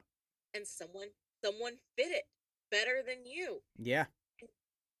character. Yep. And someone fit it better than you. Yeah.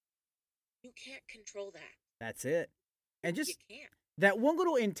 You can't control that. That's it. And just you can't. There's one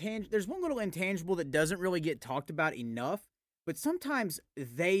little intangible that doesn't really get talked about enough, but sometimes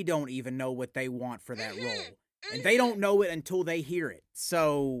they don't even know what they want for that role. And they don't know it until they hear it.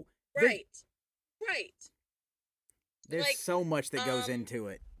 So Right. There's so much that goes into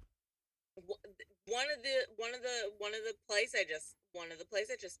it. One of the plays I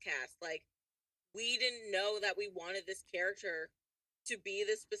just cast, like, we didn't know that we wanted this character to be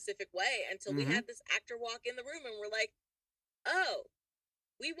this specific way until we had this actor walk in the room, and we're like, oh,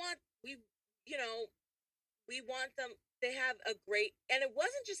 we want them. They have a great, and it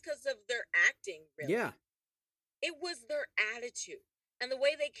wasn't just because of their acting, really. Yeah. It was their attitude and the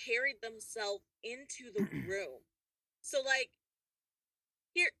way they carried themselves into the room. So, like,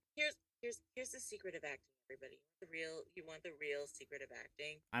 here's the secret of acting, everybody. You want the real secret of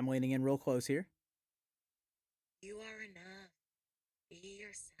acting? I'm leaning in real close here. You are enough. Be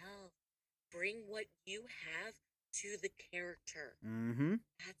yourself. Bring what you have to the character.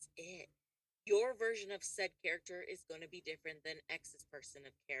 That's it. Your version of said character is going to be different than X's person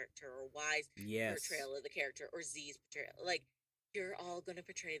of character, or Y's portrayal of the character, or Z's portrayal. Like, you're all going to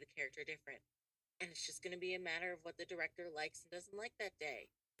portray the character different. And it's just going to be a matter of what the director likes and doesn't like that day.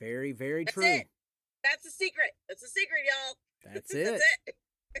 Very, very That's true. It. That's a secret. That's a secret, y'all. That's it. That's it.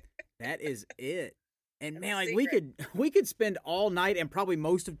 That is it. And That's man, like we could spend all night and probably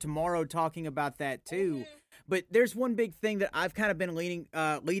most of tomorrow talking about that too. But there's one big thing that I've kind of been leading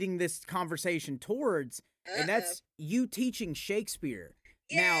this conversation towards, and that's you teaching Shakespeare.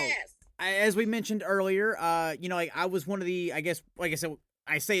 Yes. Now, as we mentioned earlier, like I was one of the, I guess, like I said,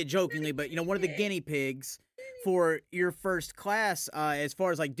 I say it jokingly, but one of the guinea pigs for your first class, as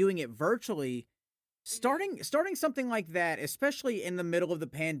far as like doing it virtually. Starting something like that, especially in the middle of the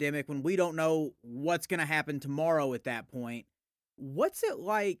pandemic when we don't know what's going to happen tomorrow at that point. What's it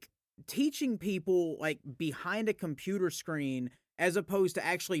like teaching people like behind a computer screen as opposed to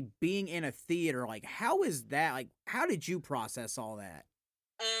actually being in a theater? Like, how is that? Like, how did you process all that?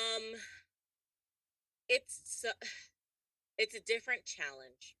 It's a different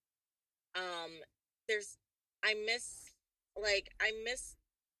challenge. I miss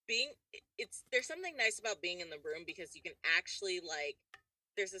being, there's something nice about being in the room because you can actually like,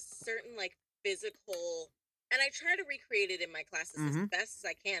 there's a certain like physical, and I try to recreate it in my classes as best as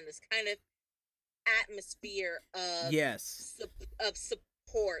I can, this kind of atmosphere of of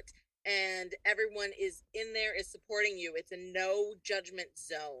support, and everyone is in there, is supporting you. It's a no judgment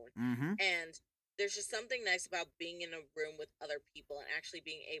zone. And there's just something nice about being in a room with other people and actually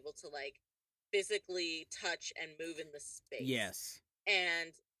being able to like physically touch and move in the space.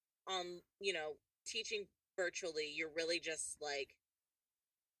 And teaching virtually, you're really just like,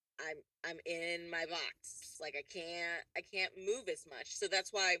 I'm in my box. Like I can't move as much. So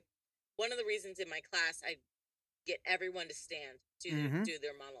that's why one of the reasons in my class I get everyone to stand to do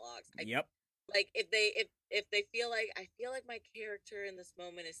their monologues. Like if they feel like, I feel like my character in this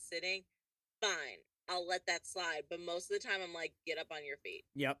moment is sitting, fine, I'll let that slide. But most of the time I'm like, get up on your feet.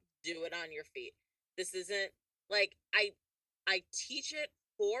 Do it on your feet. This isn't like, I teach it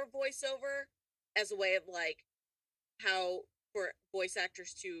for voiceover as a way of like how for voice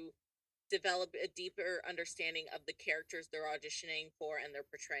actors to develop a deeper understanding of the characters they're auditioning for and they're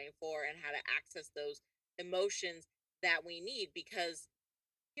portraying for, and how to access those emotions that we need. Because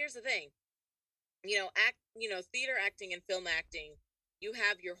here's the thing, theater acting and film acting, you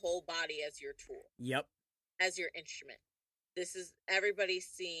have your whole body as your tool, as your instrument. This is everybody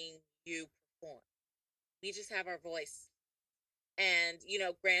seeing you perform. We just have our voice. And,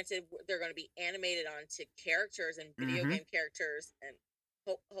 granted, they're going to be animated onto characters and video game characters, and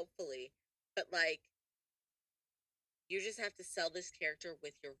hopefully, but like, you just have to sell this character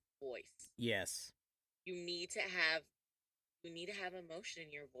with your voice. You need to have emotion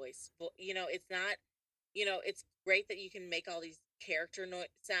in your voice. It's not, it's great that you can make all these character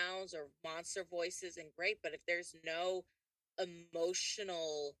sounds or monster voices, and great, but if there's no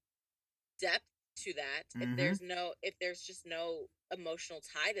emotional depth to that, if there's just no emotional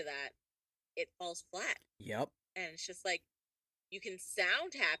tie to that, it falls flat. And it's just like, you can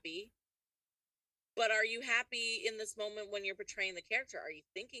sound happy, but are you happy in this moment when you're portraying the character? Are you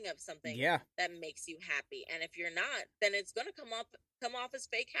thinking of something that makes you happy? And if you're not, then it's going to come off as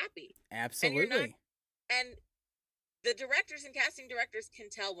fake happy. Absolutely. And the directors and casting directors can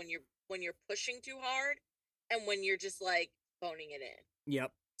tell when you're pushing too hard and when you're just like phoning it in.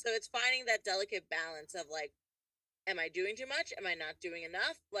 So it's finding that delicate balance of like, am I doing too much? Am I not doing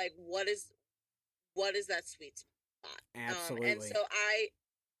enough? Like, what is that sweet spot? Absolutely. And so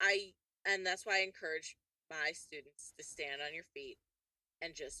and that's why I encourage my students to stand on your feet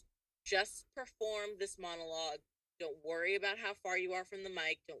and just perform this monologue. Don't worry about how far you are from the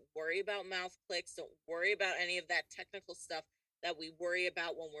mic. Don't worry about mouth clicks. Don't worry about any of that technical stuff that we worry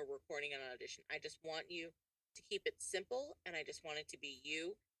about when we're recording an audition. I just want you to keep it simple, and I just want it to be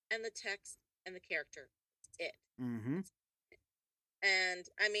you and the text and the character. That's it. And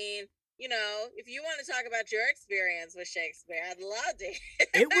I mean, if you want to talk about your experience with Shakespeare, I'd love to.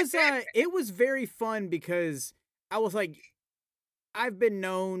 It was very fun because I was like, I've been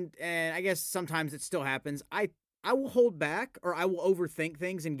known, and I guess sometimes it still happens, I will hold back, or I will overthink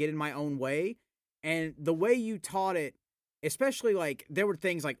things and get in my own way. And the way you taught it, especially like there were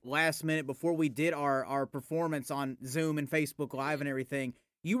things like last minute before we did our performance on Zoom and Facebook Live and everything,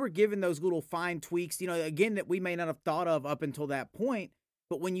 you were given those little fine tweaks, again, that we may not have thought of up until that point.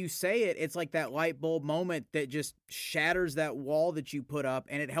 But when you say it, it's like that light bulb moment that just shatters that wall that you put up,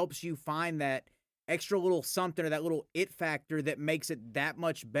 and it helps you find that extra little something or that little it factor that makes it that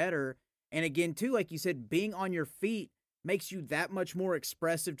much better. And again, too, like you said, being on your feet makes you that much more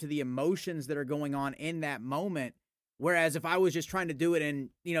expressive to the emotions that are going on in that moment. Whereas if I was just trying to do it and,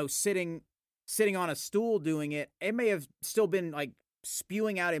 sitting on a stool doing it, it may have still been like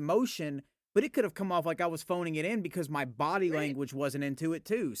spewing out emotion, but it could have come off like I was phoning it in because my body language wasn't into it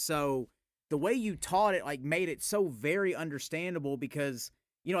too. So the way you taught it, like, made it so very understandable because,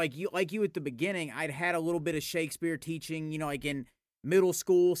 like you at the beginning, I'd had a little bit of Shakespeare teaching, like in middle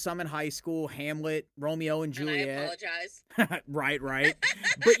school, some in high school, Hamlet, Romeo and Juliet. And I apologize. Right.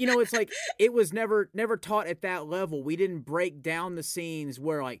 But, it's like, it was never taught at that level. We didn't break down the scenes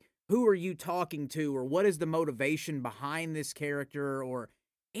where, like, who are you talking to, or what is the motivation behind this character, or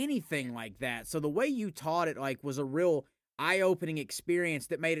anything like that. So the way you taught it like was a real eye-opening experience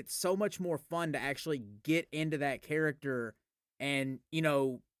that made it so much more fun to actually get into that character and, you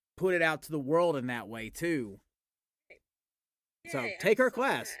know, put it out to the world in that way too. Yay, So take her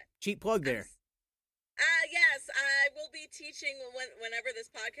class. that. Cheap plug there. Yes, I will be teaching whenever this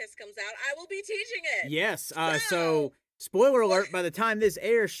podcast comes out. I will be teaching it. Yes. So spoiler alert, by the time this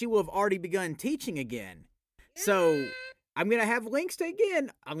airs, she will have already begun teaching again. Yeah. So I'm going to have links to,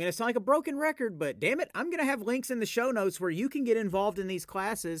 again, I'm going to sound like a broken record, but damn it, I'm going to have links in the show notes where you can get involved in these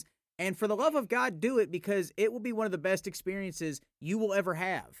classes. And for the love of God, do it, because it will be one of the best experiences you will ever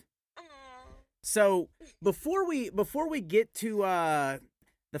have. Aww. So before we get to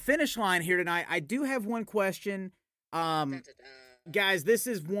the finish line here tonight, I do have one question. Guys, this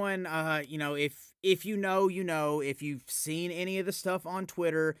is one, you know, if you know, you know, if you've seen any of the stuff on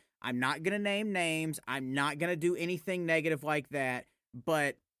Twitter, I'm not going to name names. I'm not going to do anything negative like that.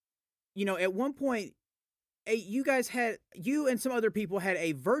 But, you know, at one point, you and some other people had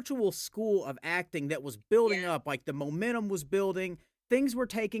a virtual school of acting that was building up. Like the momentum was building, things were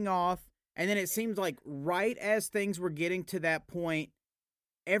taking off. And then it seemed like right as things were getting to that point,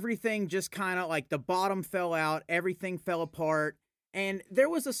 everything just kind of like the bottom fell out, everything fell apart. And there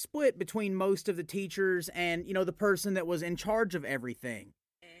was a split between most of the teachers and, you know, the person that was in charge of everything.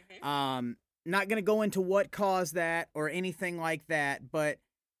 Not going to go into what caused that or anything like that, but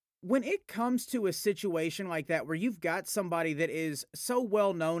when it comes to a situation like that where you've got somebody that is so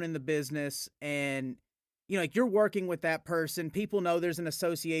well known in the business and, you know, like you're working with that person, people know there's an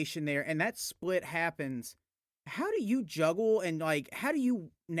association there, and that split happens, how do you juggle and like how do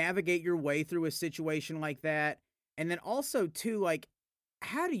you navigate your way through a situation like that? And then also too, like,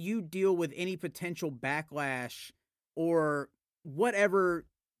 how do you deal with any potential backlash or whatever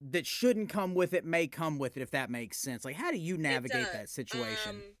that shouldn't come with it may come with it, if that makes sense? Like, how do you navigate that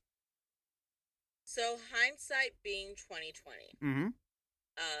situation? So hindsight being 2020.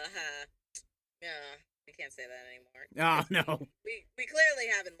 Yeah, I can't say that anymore. Oh no. We clearly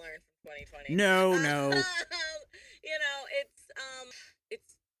haven't learned from 2020. No. You know,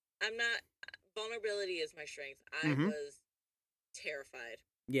 it's I'm not, vulnerability is my strength. I was terrified.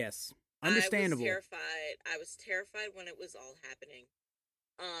 Yes. Understandable. I was terrified when it was all happening.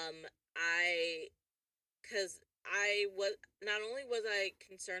 Because I was, not only was I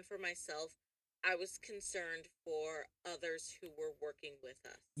concerned for myself, I was concerned for others who were working with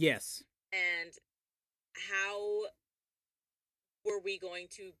us. Yes. And how were we going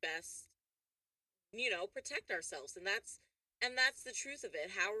to best, you know, protect ourselves? And that's the truth of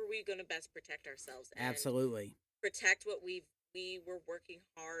it. How are we going to best protect ourselves? And absolutely. Protect what we were working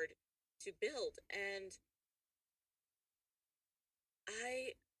hard to build. And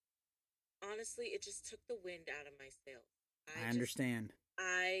honestly, it just took the wind out of my sails. I understand.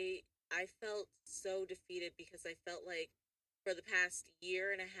 I felt so defeated because I felt like for the past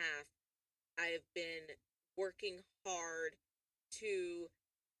year and a half, I have been working hard to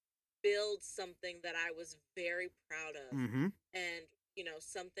build something that I was very proud of. And, you know,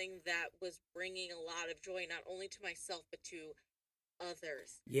 something that was bringing a lot of joy, not only to myself, but to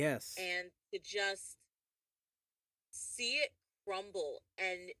others. Yes. And to just see it crumble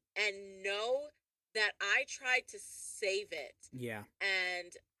and know that I tried to save it. Yeah.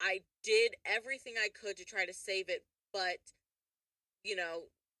 And I did everything I could to try to save it, but, you know,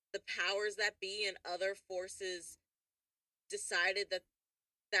 the powers that be and other forces decided that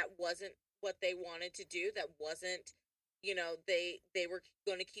that wasn't what they wanted to do. That wasn't, you know, they were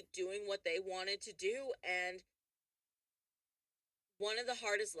going to keep doing what they wanted to do. And one of the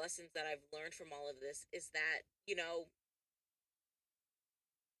hardest lessons that I've learned from all of this is that, you know,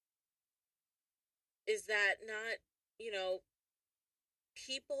 is that not, you know,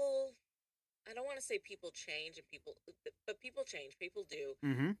 people, I don't want to say people change and but people change, people do.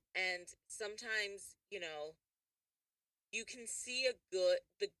 And sometimes, you know, you can see the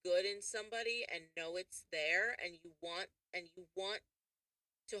good in somebody and know it's there, and you want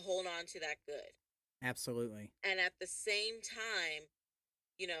to hold on to that good. Absolutely. And at the same time,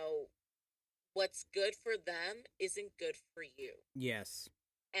 you know, what's good for them isn't good for you. Yes.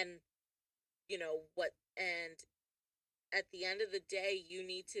 And, you know, and at the end of the day, you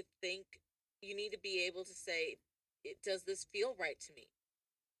need to be able to say, does this feel right to me?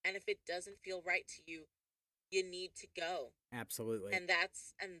 And if it doesn't feel right to you, you need to go. Absolutely. And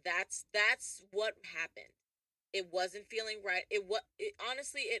that's what happened. It wasn't feeling right.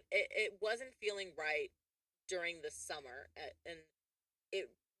 Honestly, it wasn't feeling right during the summer, and it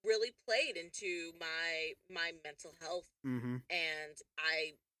really played into my mental health. And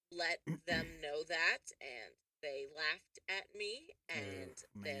I let them know that, and they laughed at me, and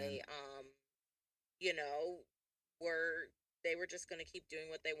they you know, they were just going to keep doing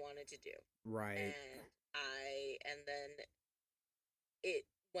what they wanted to do. Right. And then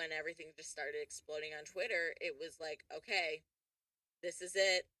when everything just started exploding on Twitter, it was like, okay, this is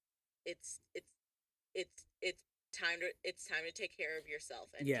it. It's it's time to take care of yourself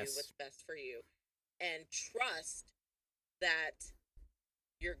and do what's best for you, and trust that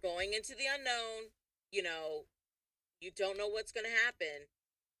you're going into the unknown. You know, you don't know what's going to happen,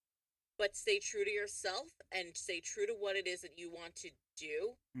 but stay true to yourself and stay true to what it is that you want to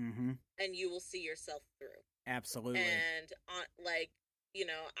do, and you will see yourself through. Absolutely. And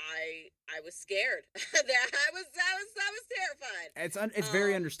I was scared. I was terrified. It's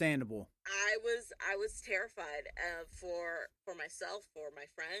very understandable. I was terrified for myself, for my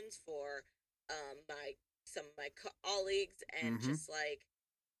friends, for some of my colleagues, and just like,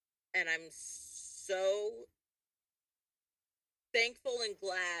 and I'm so thankful and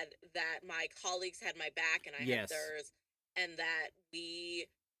glad that my colleagues had my back and I had theirs, and that we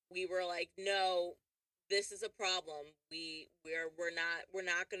were like, no, this is a problem. We're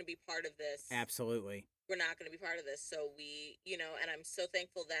not going to be part of this. Absolutely. We're not going to be part of this. So and I'm so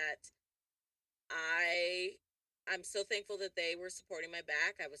thankful that I'm so thankful that they were supporting my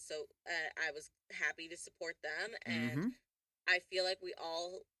back. I was happy to support them, and I feel like we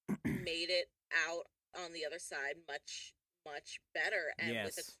all made it out on the other side much better, and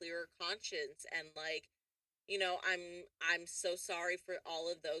with a clearer conscience. And like, I'm so sorry for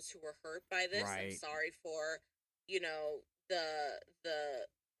all of those who were hurt by this. I'm sorry for the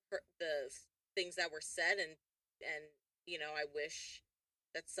things that were said, and I wish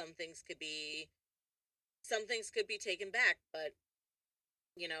that some things could be taken back, but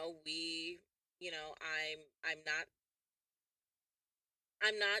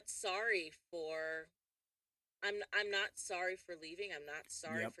I'm not sorry for I'm not sorry for leaving. I'm not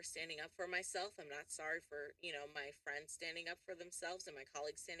sorry for standing up for myself. I'm not sorry for, my friends standing up for themselves and my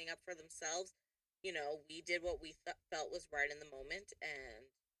colleagues standing up for themselves. We did what we felt was right in the moment, and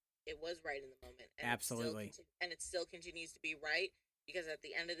it was right in the moment. And absolutely. It still continues to be right, because at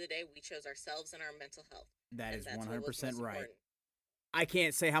the end of the day, we chose ourselves and our mental health. That is 100% right. I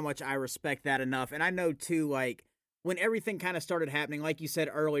can't say how much I respect that enough. And I know too, like, when everything kind of started happening, like you said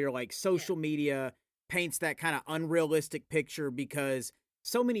earlier, like social media paints that kind of unrealistic picture, because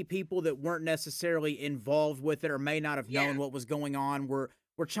so many people that weren't necessarily involved with it or may not have known what was going on were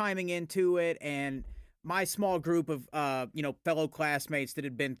chiming into it. And my small group of fellow classmates that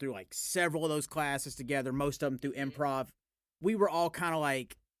had been through like several of those classes together, most of them through improv, we were all kind of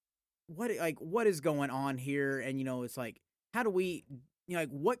like, what is going on here? And it's like, how do we,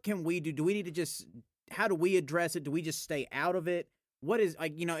 what can we do? Do we need to just, how do we address it? Do we just stay out of it? What is,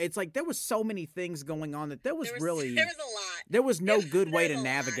 it's like there was so many things going on that there was a lot. There was no good way to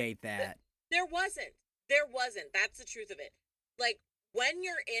navigate that. There wasn't. That's the truth of it. Like, when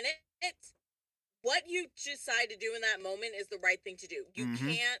you're in it, what you decide to do in that moment is the right thing to do. You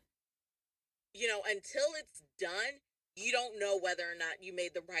can't, until it's done, you don't know whether or not you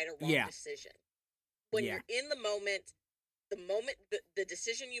made the right or wrong decision. When you're in the moment, the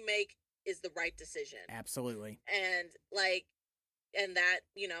decision you make is the right decision. Absolutely. And like, and that,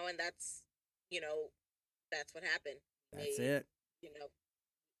 and that's, that's what happened. That's it.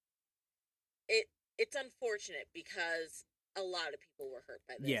 It's unfortunate because a lot of people were hurt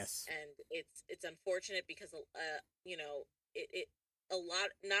by this. Yes. And it's unfortunate because, not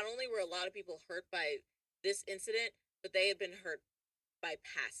only were a lot of people hurt by this incident, but they had been hurt by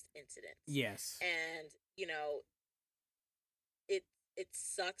past incidents. Yes. And, it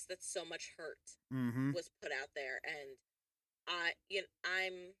sucks that so much hurt was put out there. And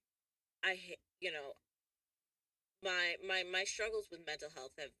my struggles with mental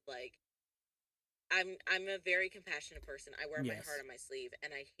health have, like, I'm a very compassionate person. I wear my heart on my sleeve,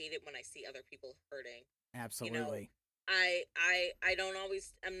 and I hate it when I see other people hurting. Absolutely. I'm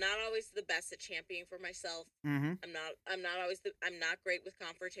not always the best at championing for myself. I'm not great with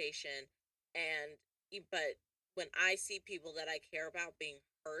confrontation, but when I see people that I care about being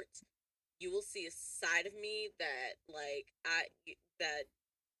hurt, you will see a side of me that, like,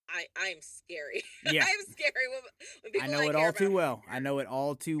 I am scary. Yeah. I am scary when people I know it all too well. I know it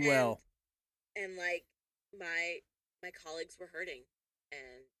all too well. And like, my colleagues were hurting,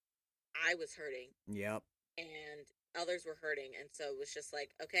 and I was hurting. Yep. And others were hurting, and so it was just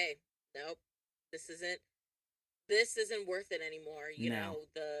like, okay, nope, this isn't worth it anymore.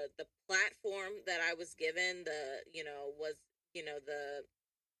 The platform that I was given,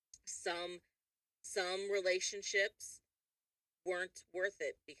 some relationships weren't worth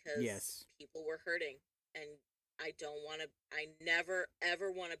it because people were hurting, and I never,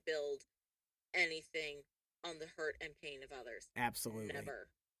 ever want to build anything on the hurt and pain of others. Absolutely. Never.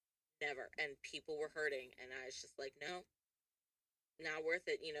 And people were hurting, and I was just like, no, not worth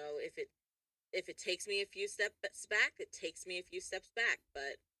it. You know, if it takes me a few steps back, it takes me a few steps back,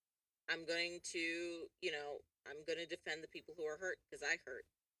 but I'm going to defend the people who are hurt, because I hurt.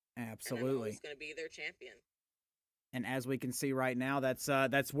 Absolutely. And I'm always going to be their champion. And as we can see right now,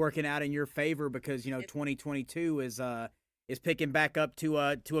 that's working out in your favor, because 2022 is picking back up to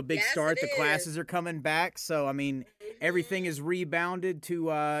a big start. The classes are coming back, so I mean, everything is rebounded to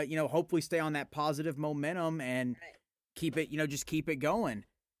hopefully stay on that positive momentum and keep it just keep it going.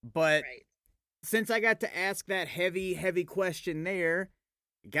 But since I got to ask that heavy question there,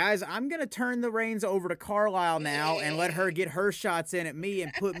 guys, I'm gonna turn the reins over to Carlyle now and let her get her shots in at me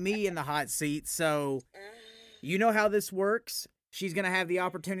and put me in the hot seat. So you know how this works. She's going to have the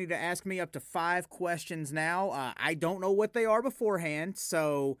opportunity to ask me up to 5 questions now. I don't know what they are beforehand,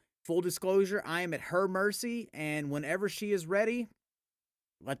 so full disclosure, I am at her mercy, and whenever she is ready,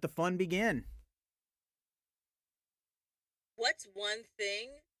 let the fun begin. What's one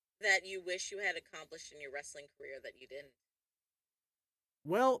thing that you wish you had accomplished in your wrestling career that you didn't?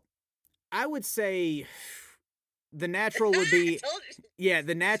 Well, I would say the natural would be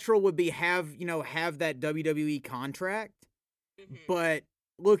have that WWE contract. But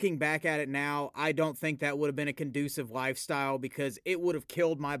looking back at it now, I don't think that would have been a conducive lifestyle, because it would have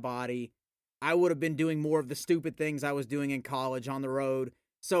killed my body. I would have been doing more of the stupid things I was doing in college on the road.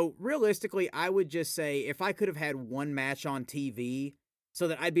 So realistically, I would just say if I could have had one match on TV so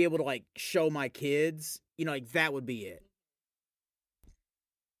that I'd be able to show my kids, that would be it.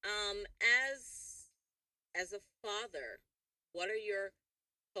 As a father, what are your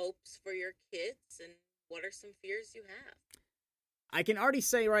hopes for your kids, and what are some fears you have? I can already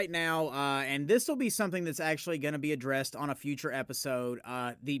say right now, and this will be something that's actually going to be addressed on a future episode,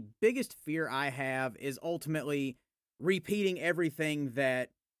 the biggest fear I have is ultimately repeating everything that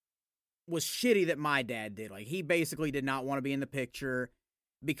was shitty that my dad did. He basically did not want to be in the picture.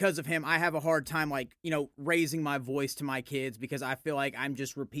 Because of him, I have a hard time, raising my voice to my kids, because I feel like I'm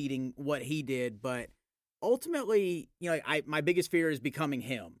just repeating what he did. But ultimately, my biggest fear is becoming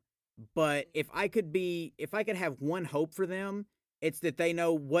him. But if I could have one hope for them, it's that they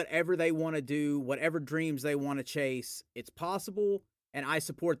know whatever they want to do, whatever dreams they want to chase, it's possible, and I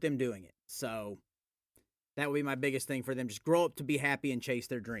support them doing it. So that would be my biggest thing for them. Just grow up to be happy and chase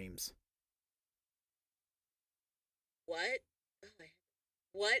their dreams.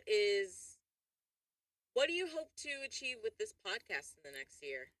 What do you hope to achieve with this podcast in the next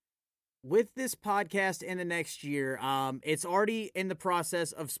year? With this podcast in the next year, it's already in the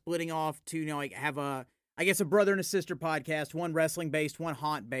process of splitting off to, have a brother and a sister podcast, one wrestling based, one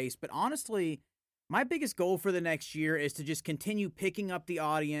haunt based. But honestly, my biggest goal for the next year is to just continue picking up the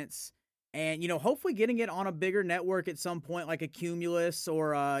audience and, hopefully getting it on a bigger network at some point, like a Cumulus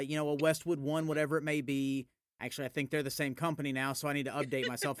or, a Westwood One, whatever it may be. Actually, I think they're the same company now, so I need to update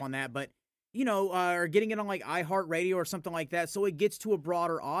myself on that. But, or getting it on iHeartRadio or something like that, so it gets to a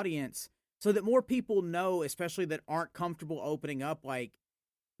broader audience, so that more people know, especially that aren't comfortable opening up,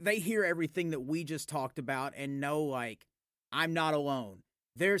 they hear everything that we just talked about and know, I'm not alone.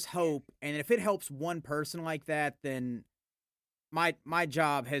 There's hope. And if it helps one person like that, then my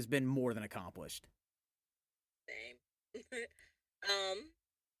job has been more than accomplished. Same.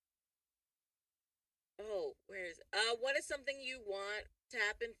 What is something you want to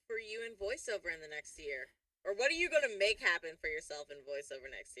happen for you in voiceover in the next year? Or what are you going to make happen for yourself in voiceover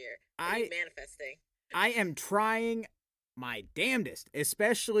next year? What are you manifesting? I am trying my damnedest,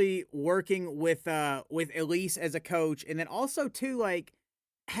 especially working with Elise as a coach, and then also too,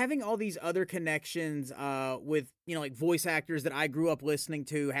 having all these other connections with voice actors that I grew up listening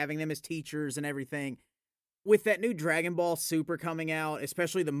to, having them as teachers and everything. With that new Dragon Ball Super coming out,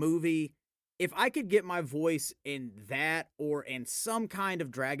 especially the movie, if I could get my voice in that or in some kind of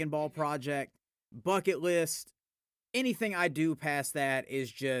Dragon Ball project, bucket list, anything I do past that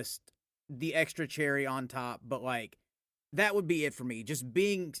is just the extra cherry on top. But that would be it for me, just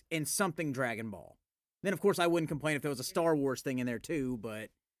being in something Dragon Ball. Then, of course, I wouldn't complain if there was a Star Wars thing in there too, but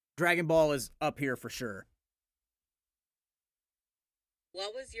Dragon Ball is up here for sure.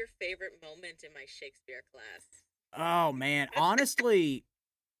 What was your favorite moment in my Shakespeare class? Oh, man. Honestly,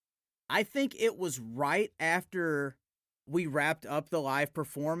 I think it was right after we wrapped up the live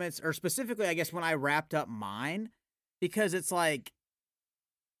performance, or specifically, I guess, when I wrapped up mine, because it's I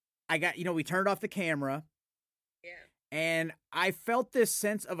got, we turned off the camera. Yeah. And I felt this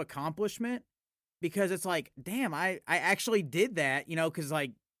sense of accomplishment, because it's damn, I actually did that, because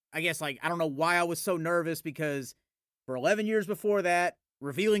I guess, like, I don't know why I was so nervous, because for 11 years before that,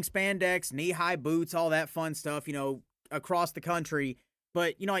 revealing spandex, knee-high boots, all that fun stuff, you know, across the country.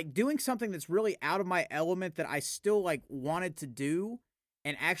 But, you know, like, doing something that's really out of my element that I still, like, wanted to do,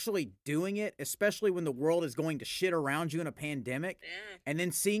 and actually doing it, especially when the world is going to shit around you in a pandemic, and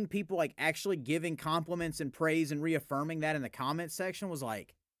then seeing people, like, actually giving compliments and praise and reaffirming that in the comment section was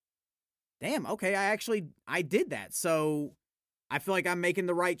like, damn, okay, I did that. So I feel like I'm making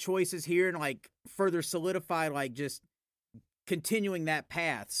the right choices here, and, like, further solidify, like, just continuing that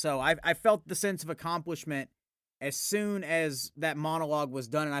path. So I felt the sense of accomplishment as soon as that monologue was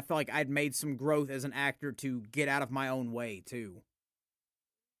done, and I felt like I'd made some growth as an actor to get out of my own way, too.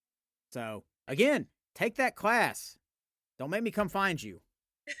 So, again, take that class. Don't make me come find you.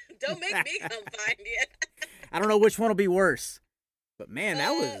 Don't make me come find you. I don't know which one will be worse. But, man,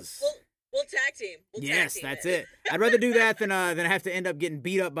 that was... We'll tag team. Yes, that's it. I'd rather do that than have to end up getting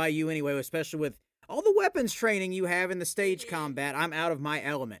beat up by you anyway, especially with all the weapons training you have in the stage combat. I'm out of my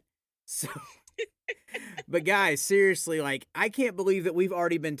element. So... But guys, seriously, like, I can't believe that we've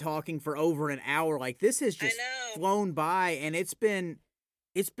already been talking for over an hour. Like, this has just flown by, and it's been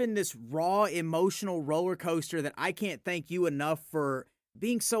this raw emotional roller coaster that I can't thank you enough for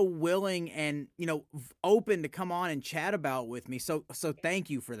being so willing and, you know, open to come on and chat about with me. So thank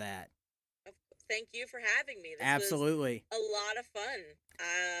you for that. Thank you for having me. This Absolutely. was a lot of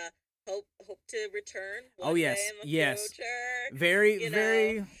fun. Hope to return one day in the future.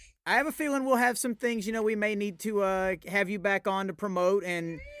 Very. I have a feeling we'll have some things, you know, we may need to have you back on to promote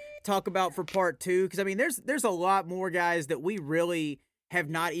and talk about for part 2. Because, I mean, there's a lot more, guys, that we really have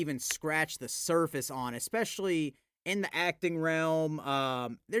not even scratched the surface on, especially in the acting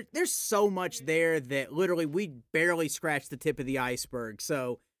realm. There's so much there that literally we barely scratched the tip of the iceberg.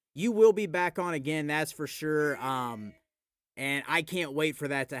 So you will be back on again, that's for sure. And I can't wait for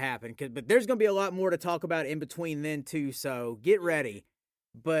that to happen. But there's going to be a lot more to talk about in between then, too. So get ready.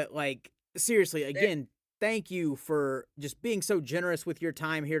 But, like, seriously, again, thank you for just being so generous with your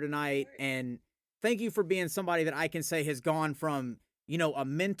time here tonight. And thank you for being somebody that I can say has gone from, you know, a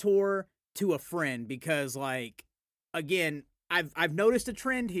mentor to a friend. Because, like, again, I've noticed a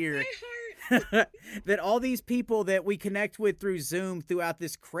trend here that all these people that we connect with through Zoom throughout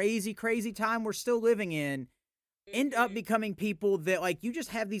this crazy, crazy time we're still living in end up becoming people that, like, you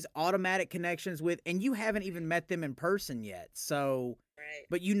just have these automatic connections with, and you haven't even met them in person yet. So...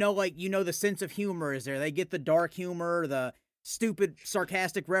 But you know, like, you know, the sense of humor is there. They get the dark humor, the stupid,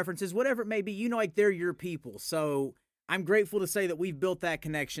 sarcastic references, whatever it may be. You know, like, they're your people. So I'm grateful to say that we've built that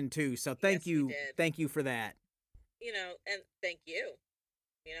connection too. So thank you for that. You know, and thank you.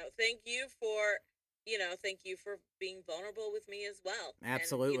 You know, thank you for being vulnerable with me as well.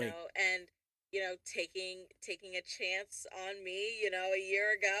 Absolutely. And taking a chance on me, you know, a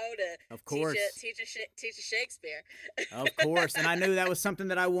year ago to of course teach a Shakespeare. Of course, and I knew that was something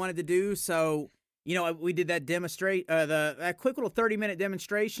that I wanted to do. So, you know, we did that that quick little 30-minute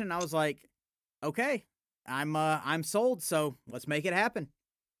demonstration. I was like, okay, I'm sold. So let's make it happen.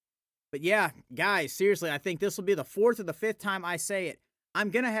 But yeah, guys, seriously, I think this will be the 4th or the 5th time I say it. I'm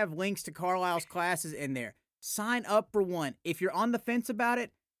gonna have links to Carlyle's classes in there. Sign up for one. If you're on the fence about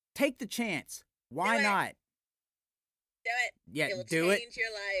it, take the chance. Why not? Do it. Yeah, It'll do it. Change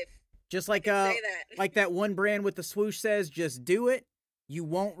your life. Just like like that one brand with the swoosh says, just do it. You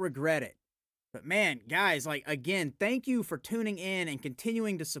won't regret it. But man, guys, like, again, thank you for tuning in and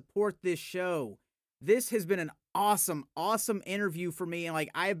continuing to support this show. This has been an awesome, awesome interview for me. And, like,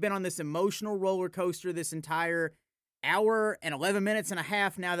 I have been on this emotional roller coaster this entire hour and 11 minutes and a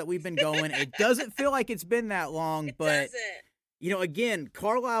half now that we've been going. It doesn't feel like it's been that long, but you know, again,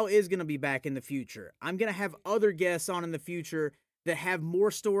 Carlyle is going to be back in the future. I'm going to have other guests on in the future that have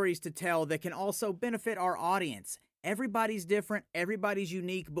more stories to tell that can also benefit our audience. Everybody's different, everybody's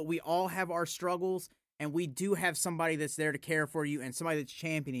unique, but we all have our struggles, and we do have somebody that's there to care for you and somebody that's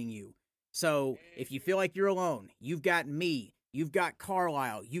championing you. So if you feel like you're alone, you've got me, you've got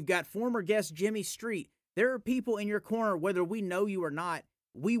Carlyle, you've got former guest Jimmy Street. There are people in your corner, whether we know you or not.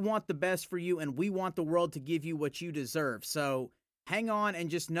 We want the best for you, and we want the world to give you what you deserve. So hang on and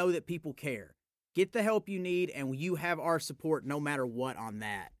just know that people care. Get the help you need, and you have our support no matter what on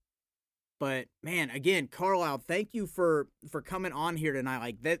that. But man, again, Carlyle, thank you for coming on here tonight.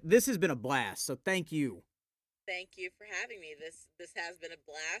 Like, this has been a blast. So thank you. Thank you for having me. This has been a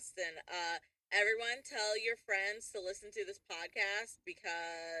blast, and everyone, tell your friends to listen to this podcast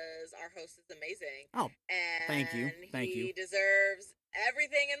because our host is amazing. Oh, and thank you. He deserves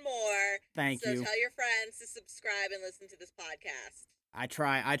everything and more. Thank you. So tell your friends to subscribe and listen to this podcast. I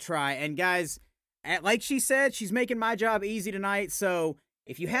try. And guys, like she said, she's making my job easy tonight. So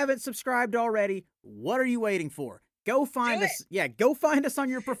If you haven't subscribed already, what are you waiting for? Go find us. Yeah, go find us on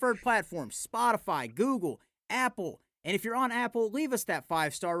your preferred platforms, Spotify, Google, Apple. And if you're on Apple, leave us that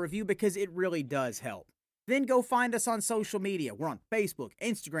 5-star review because it really does help. Then go find us on social media. We're on Facebook,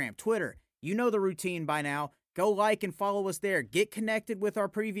 Instagram, Twitter. You know the routine by now. Go like and follow us there. Get connected with our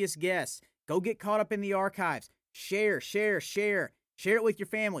previous guests. Go get caught up in the archives. Share. Share it with your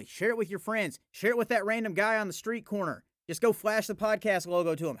family. Share it with your friends. Share it with that random guy on the street corner. Just go flash the podcast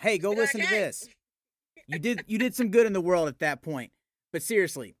logo to him. Hey, go listen to this. You did some good in the world at that point. But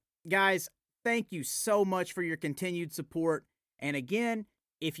seriously, guys, thank you so much for your continued support. And again,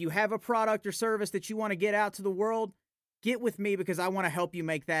 if you have a product or service that you want to get out to the world, get with me because I want to help you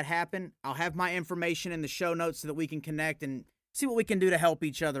make that happen. I'll have my information in the show notes so that we can connect and see what we can do to help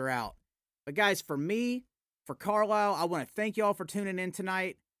each other out. But guys, for me, for Carlyle, I want to thank you all for tuning in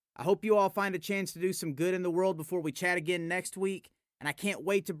tonight. I hope you all find a chance to do some good in the world before we chat again next week. And I can't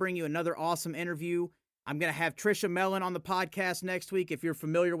wait to bring you another awesome interview. I'm going to have Trisha Mellon on the podcast next week if you're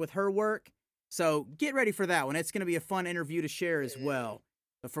familiar with her work. So get ready for that one. It's going to be a fun interview to share as well.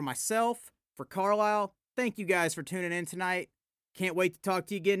 But for myself, for Carlyle, thank you guys for tuning in tonight. Can't wait to talk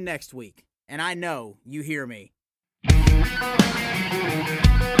to you again next week. And I know you hear me.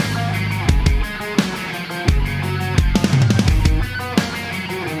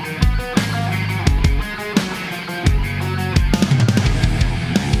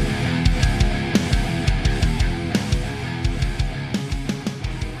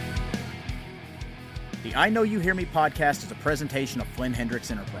 The I Know You Hear Me podcast is a presentation of Flynn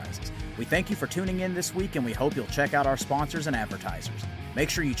Hendricks Enterprises. We thank you for tuning in this week, and we hope you'll check out our sponsors and advertisers. Make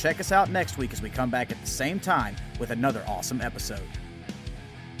sure you check us out next week as we come back at the same time with another awesome episode.